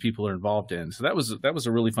that these people are involved in. So that was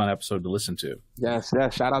a really fun episode to listen to. Yes.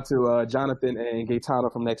 Shout out to Jonathan and Gaetano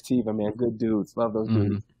from Nextiva, man. Good dudes. Love those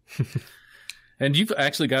dudes. And you've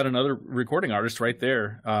actually got another recording artist right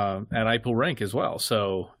there at Ipel Rank as well.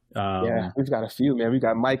 So yeah, we've got a few, man. We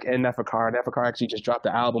got Mike and Nefakar. Nefakar actually just dropped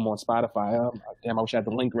the album on Spotify. Damn, I wish I had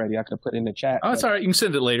the link ready. I could have put it in the chat. Oh, it's all right. You can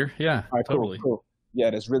send it later. Yeah, all right, totally. Cool. Yeah,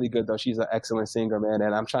 that's really good, though. She's an excellent singer, man.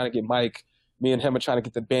 And I'm trying to get Mike, me and him are trying to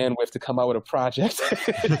get the bandwidth to come out with a project.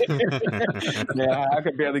 Man, I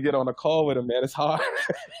could barely get on a call with him, man. It's hard.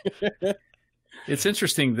 It's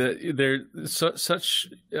interesting that there's such,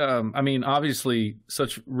 obviously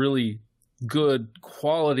such really good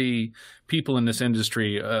quality people in this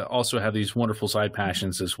industry also have these wonderful side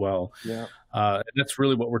passions as well. Yeah. And that's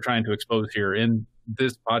really what we're trying to expose here in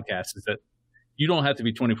this podcast, is that you don't have to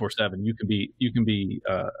be 24/7. You can be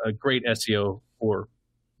a great SEO or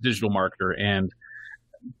digital marketer and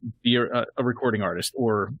be a recording artist,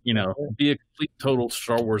 or be a complete total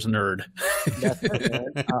Star Wars nerd. That's it,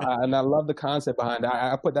 man. And I love the concept behind it.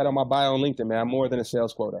 I put that on my bio on LinkedIn, man. I'm more than a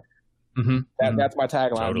sales quota. That's my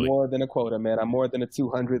tagline. Totally. I'm more than a quota, man. I'm more than a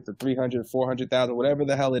 200 to 300, 400,000, whatever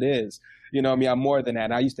the hell it is. You know what I mean? I'm more than that.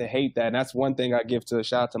 And I used to hate that. And that's one thing I give to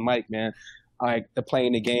shout out to Mike, man. Like the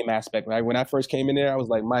playing the game aspect. Right? When I first came in there, I was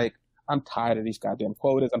like, Mike, I'm tired of these goddamn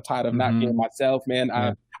quotas. I'm tired of not being myself, man.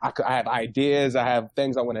 Yeah. I have ideas. I have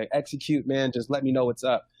things I want to execute, man. Just let me know what's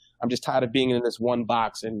up. I'm just tired of being in this one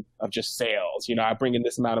box and of just sales. I bring in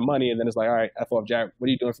this amount of money, and then it's like, all right, F off, Jarrett. What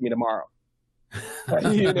are you doing for me tomorrow?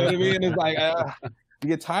 You know what I mean? It's like, you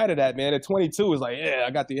get tired of that, man. At 22, it's like, yeah,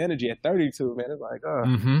 I got the energy. At 32, man, it's like,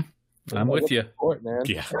 I'm with you. Support, man.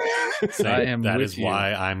 Yeah. I am that with is you.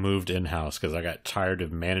 why I moved in-house, because I got tired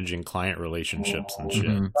of managing client relationships and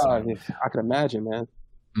shit. I can imagine,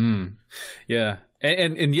 man. Yeah.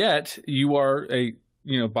 And yet you are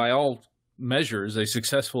by all measures, a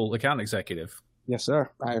successful account executive. Yes, sir.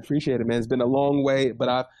 I appreciate it, man. It's been a long way,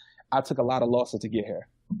 but I took a lot of losses to get here.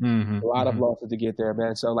 A lot of losses to get there,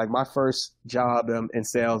 man. So like my first job in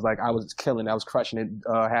sales, like I was killing, I was crushing it.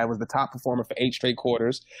 I was the top performer for 8 straight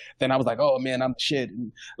quarters. Then I was like, oh man, I'm shit.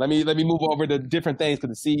 Let me move over to different things,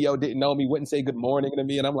 because the CEO didn't know me, wouldn't say good morning to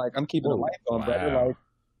me, and I'm like, I'm keeping the lights on, brother. Like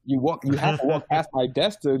you have to walk past my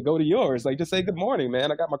desk to go to yours. Like, just say good morning,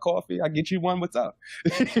 man. I got my coffee. I get you one. What's up?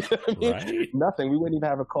 You know what I mean? Right. Nothing. We wouldn't even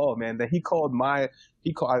have a call, man. That he called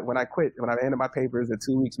when I quit, when I ended my papers in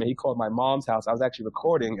 2 weeks, man, he called my mom's house. I was actually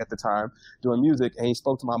recording at the time, doing music, and he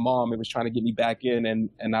spoke to my mom and was trying to get me back in.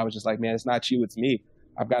 And I was just like, man, it's not you, it's me.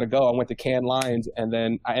 I've got to go. I went to Cannes Lions, and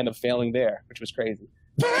then I ended up failing there, which was crazy.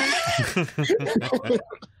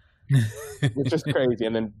 Which is crazy,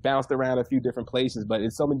 and then bounced around a few different places. But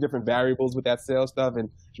it's so many different variables with that sales stuff, and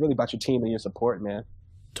it's really about your team and your support, man.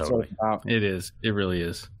 Totally. It is. It really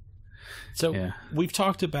is. So we've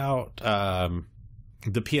talked about the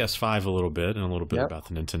PS5 a little bit, and a little bit about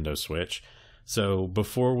the Nintendo Switch. So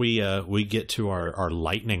before we get to our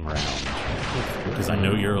lightning round, because I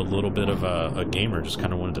know you're a little bit of a gamer, just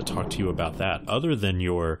kind of wanted to talk to you about that. Other than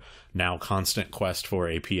your now constant quest for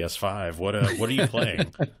a PS5, what are you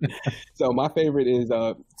playing? So my favorite is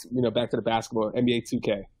back to the basketball, NBA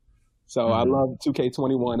 2K. So I love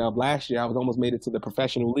 2K21. Last year I was almost made it to the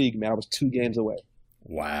professional league, man. I was 2 games away.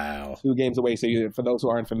 Wow. 2 games away. So for those who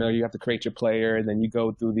aren't familiar, you have to create your player, and then you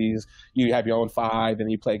go through these. You have your own 5,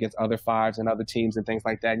 and you play against other 5s and other teams and things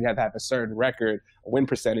like that. And you have to have a certain record, a win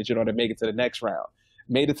percentage, in order to make it to the next round.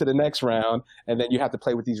 Made it to the next round, and then you have to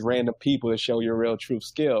play with these random people to show your real true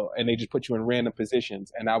skill, and they just put you in random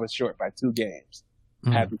positions. And I was short by 2 games.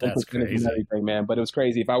 That's crazy, everything, man. But it was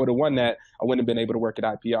crazy. If I would have won that, I wouldn't have been able to work at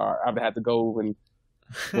IPR. I would have had to go and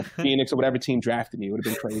Phoenix or whatever team drafted me. It would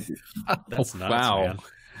have been crazy. That's nuts, wow.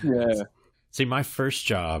 Man. Yeah. See, my first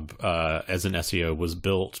job as an SEO was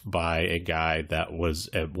built by a guy that was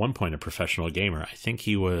at one point a professional gamer. I think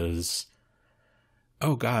he was,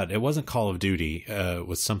 oh God, it wasn't Call of Duty. It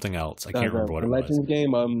was something else. I can't remember what it was. Legends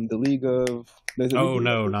game, the League of... Oh,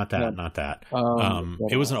 no, not that.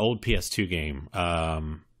 It was an old PS2 game. I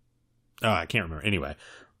can't remember. Anyway,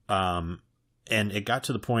 and it got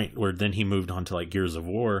to the point where then he moved on to like Gears of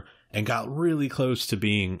War, and got really close to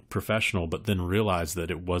being professional, but then realized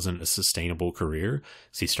that it wasn't a sustainable career.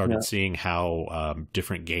 So he started seeing how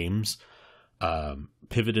different games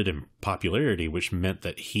pivoted in popularity, which meant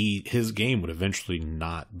that his game would eventually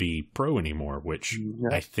not be pro anymore, which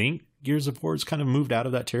I think Gears of War's kind of moved out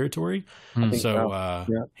of that territory. So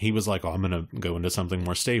he was like, oh, I'm going to go into something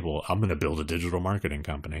more stable. I'm going to build a digital marketing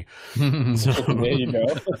company. So, there you go.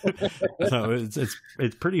 So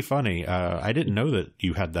it's pretty funny. I didn't know that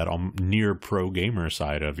you had that near pro gamer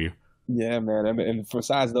side of you. Yeah, man. And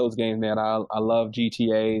besides those games, man, I love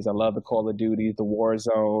GTAs. I love the Call of Duty, the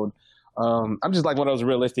Warzone. I'm just like one of those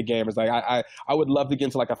realistic gamers. Like I would love to get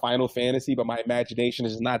into like a Final Fantasy, but my imagination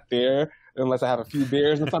is not there unless I have a few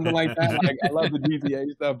beers or something like that. Like I love the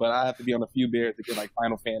GTA stuff, but I have to be on a few beers to get like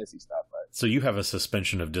Final Fantasy stuff. Right? So you have a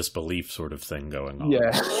suspension of disbelief sort of thing going on.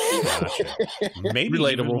 Yeah. Gotcha. Maybe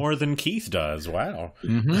relatable even more than Keith does. Wow.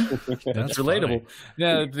 That's relatable.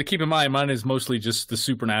 Yeah, to keep in mind, mine is mostly just the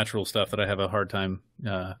supernatural stuff that I have a hard time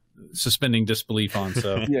suspending disbelief on.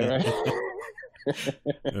 So Yeah, right.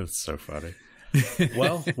 That's so funny.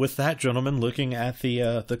 Well, with that, gentlemen, looking at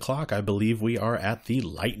the clock, I believe we are at the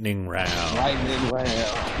lightning round. Lightning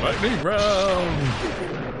round. lightning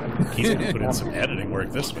round. He's going to put in some editing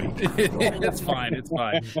work this week. It's fine. It's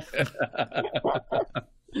fine.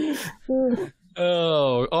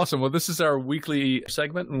 Oh, awesome. Well, this is our weekly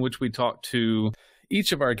segment in which we talk to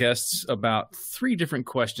each of our guests about 3 different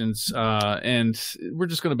questions, and we're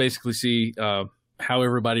just going to basically see how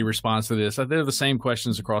everybody responds to this. They're the same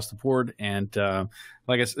questions across the board. And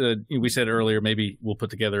like we said earlier, maybe we'll put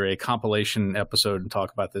together a compilation episode and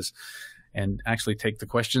talk about this and actually take the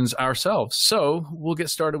questions ourselves. So we'll get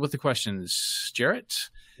started with the questions. Jarrett?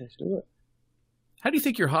 Let's do it. How do you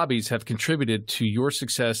think your hobbies have contributed to your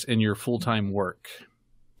success in your full-time work?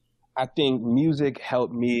 I think music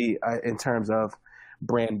helped me in terms of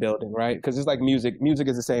brand building, right? Because it's like music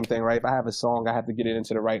is the same thing, right? If I have a song, I have to get it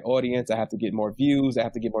into the right audience, I have to get more views, I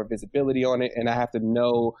have to get more visibility on it, and I have to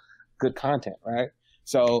know good content, right?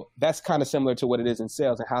 So that's kind of similar to what it is in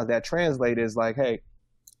sales, and how that translates is like, hey,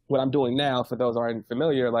 what I'm doing now, for those who aren't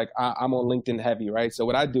familiar, like I'm on LinkedIn heavy, right? So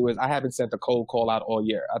what I do is I haven't sent a cold call out all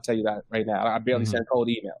year. I'll tell you that right now. I barely send cold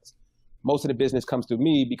emails. Most of the business comes through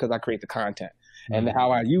me because I create the content. And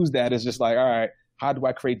how I use that is just like, all right, how do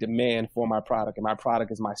I create demand for my product? And my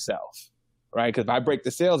product is myself, right? Because if I break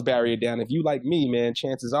the sales barrier down, if you like me, man,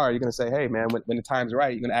 chances are you're going to say, hey, man, when the time's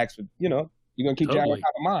right, you're going to ask for, you're going to keep Jarrett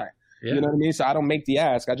top of mind. Yeah. You know what I mean? So I don't make the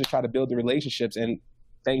ask. I just try to build the relationships. And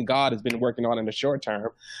thank God it's been working on in the short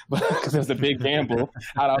term, because it was a big gamble.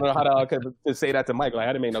 I don't know how to say that to Mike. Like,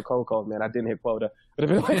 I didn't make no cold calls, man. I didn't hit quota. I've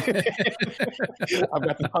got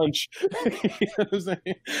the punch. You know what I'm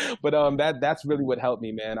saying? But that's really what helped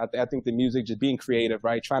me, man. I think the music, just being creative,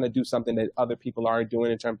 right? Trying to do something that other people aren't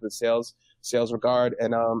doing in terms of the sales regard,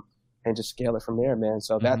 and just scale it from there, man.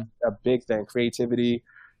 So that's a big thing. Creativity,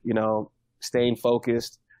 staying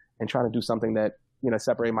focused and trying to do something that,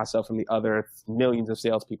 separate myself from the other millions of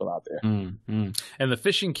salespeople out there. And the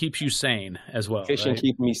fishing keeps you sane as well. Fishing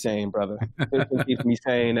keeps me sane, brother. Fishing keeps me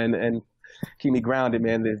sane and keep me grounded,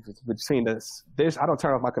 man. Between this, I don't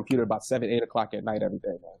turn off my computer about 7, 8 o'clock at night every day,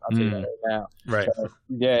 man. I'll tell you that right now. Right. So,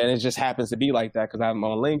 yeah, and it just happens to be like that because I'm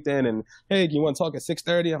on LinkedIn and, hey, do you want to talk at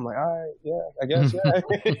 6:30? I'm like, all right, yeah, I guess, yeah.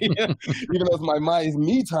 Yeah. Even though it's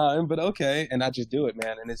me time, but okay. And I just do it,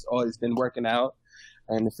 man. And it's always been working out.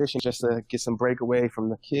 And the fishing, just to get some break away from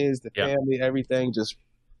the kids, the family, everything. Just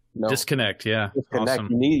disconnect. Yeah, disconnect.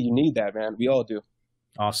 Awesome. You need that, man. We all do.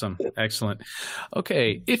 Awesome, excellent.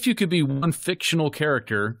 Okay, if you could be one fictional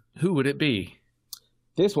character, who would it be?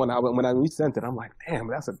 This one, when we sent it, I'm like, damn,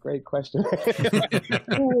 that's a great question.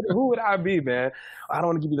 who would I be, man? I don't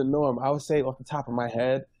want to give you the norm. I would say off the top of my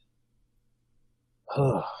head,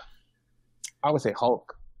 I would say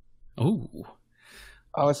Hulk. Ooh.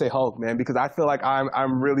 I would say Hulk, man, because I feel like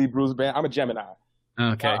I'm really Bruce Banner. I'm a Gemini.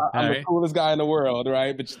 Okay. I'm the coolest guy in the world,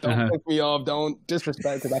 right? But just don't pick me off. Don't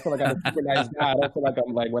disrespect, because I feel like I'm a super nice guy. I don't feel like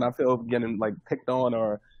I'm like, when I feel getting like picked on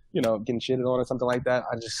or, getting shitted on or something like that,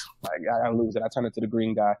 I just like, I lose it. I turn into the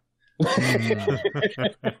green guy.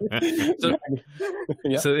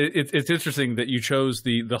 So it's interesting that you chose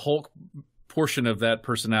the Hulk portion of that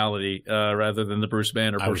personality rather than the Bruce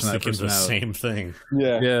Banner portion of that personality. The same thing.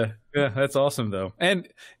 Yeah, that's awesome though. And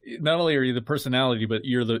not only are you the personality, but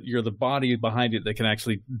you're the body behind it that can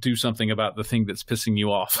actually do something about the thing that's pissing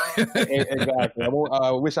you off. Exactly.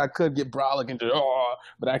 I wish I could get brolic and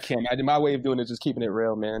but I can't. My way of doing it is just keeping it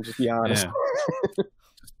real, man. Just be honest. Yeah.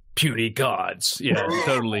 puny gods. Yeah,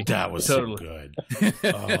 totally. That was so good.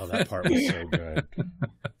 Oh, that part was so good.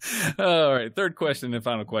 All right. Third question and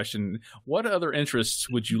final question. What other interests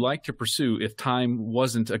would you like to pursue if time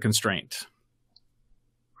wasn't a constraint?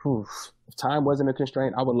 If time wasn't a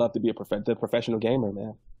constraint, I would love to be the professional gamer,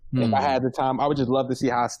 man. If I had the time, I would just love to see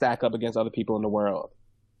how I stack up against other people in the world.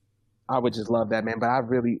 I would just love that, man. But I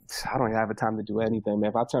don't even have the time to do anything, man.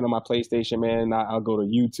 If I turn on my PlayStation, man, I'll go to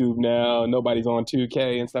YouTube now. Nobody's on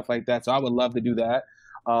 2K and stuff like that. So I would love to do that.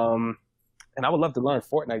 And I would love to learn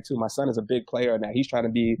Fortnite too. My son is a big player now. He's trying to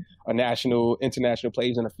be a international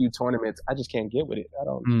player in a few tournaments. I just can't get with it.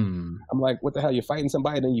 I'm like, what the hell? You're fighting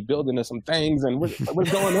somebody, then you're building some things, and what's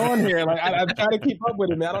going on here? Like, I'm trying to keep up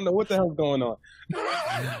with it, man. I don't know what the hell's going on.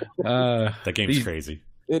 That game's crazy.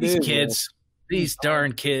 These kids. Man. These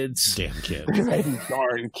darn kids. Damn kids. These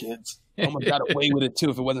darn kids. I almost got away with it, too,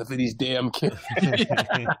 if it wasn't for these damn kids.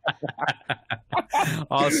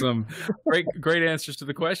 Awesome. Great answers to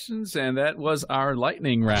the questions, and that was our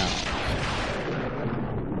lightning round.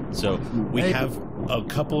 So we have a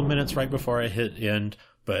couple of minutes right before I hit end,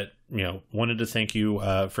 but, wanted to thank you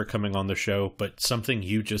for coming on the show, but something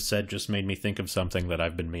you just said just made me think of something that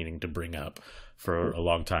I've been meaning to bring up for a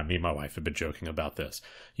long time. Me and my wife have been joking about this.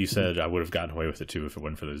 You said I would have gotten away with it too if it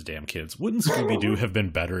wasn't for those damn kids. Wouldn't Scooby-Doo have been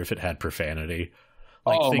better if it had profanity?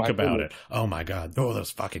 Think about it. Oh my God. Oh, those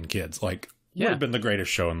fucking kids. Would have been the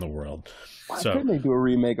greatest show in the world. Why couldn't they do a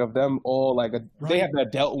remake of them all? They have the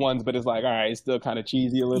adult ones, but it's all right, it's still kind of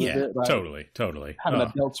cheesy a little bit. Totally. Have an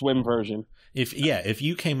Adult Swim version. If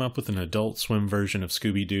you came up with an Adult Swim version of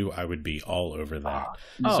Scooby-Doo, I would be all over that.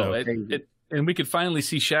 And we could finally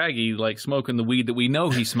see Shaggy smoking the weed that we know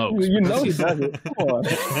he smokes. He does it. Come on.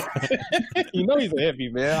 He's a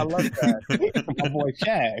hippie, man. I love that. My boy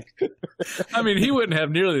Shag. I mean, he wouldn't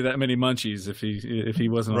have nearly that many munchies if he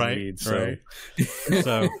wasn't on weed. So. Right.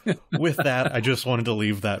 So with that, I just wanted to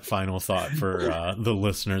leave that final thought for the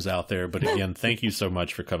listeners out there. But again, thank you so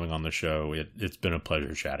much for coming on the show. It's been a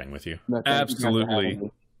pleasure chatting with you. No,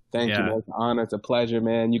 absolutely. Thank you, man. It's an honor. It's a pleasure,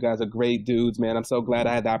 man. You guys are great dudes, man. I'm so glad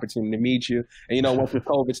I had the opportunity to meet you. And, once the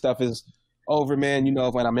COVID stuff is over, man,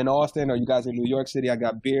 when I'm in Austin or you guys in New York City, I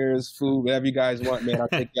got beers, food, whatever you guys want, man. I'll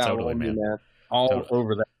take you out totally, man.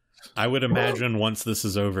 Over that. I would imagine once this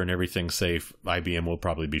is over and everything's safe, IBM will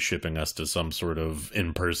probably be shipping us to some sort of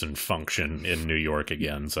in-person function in New York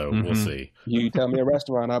again. So we'll see. You tell me a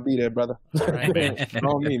restaurant, I'll be there, brother. All right, man.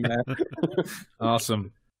 On me, man.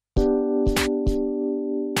 Awesome.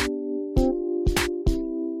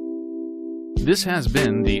 This has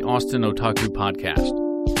been the Austin Otaku Podcast.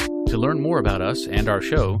 To learn more about us and our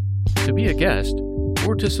show, to be a guest,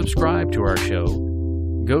 or to subscribe to our show,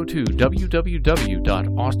 go to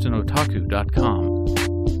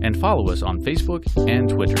www.austinotaku.com and follow us on Facebook and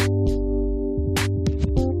Twitter.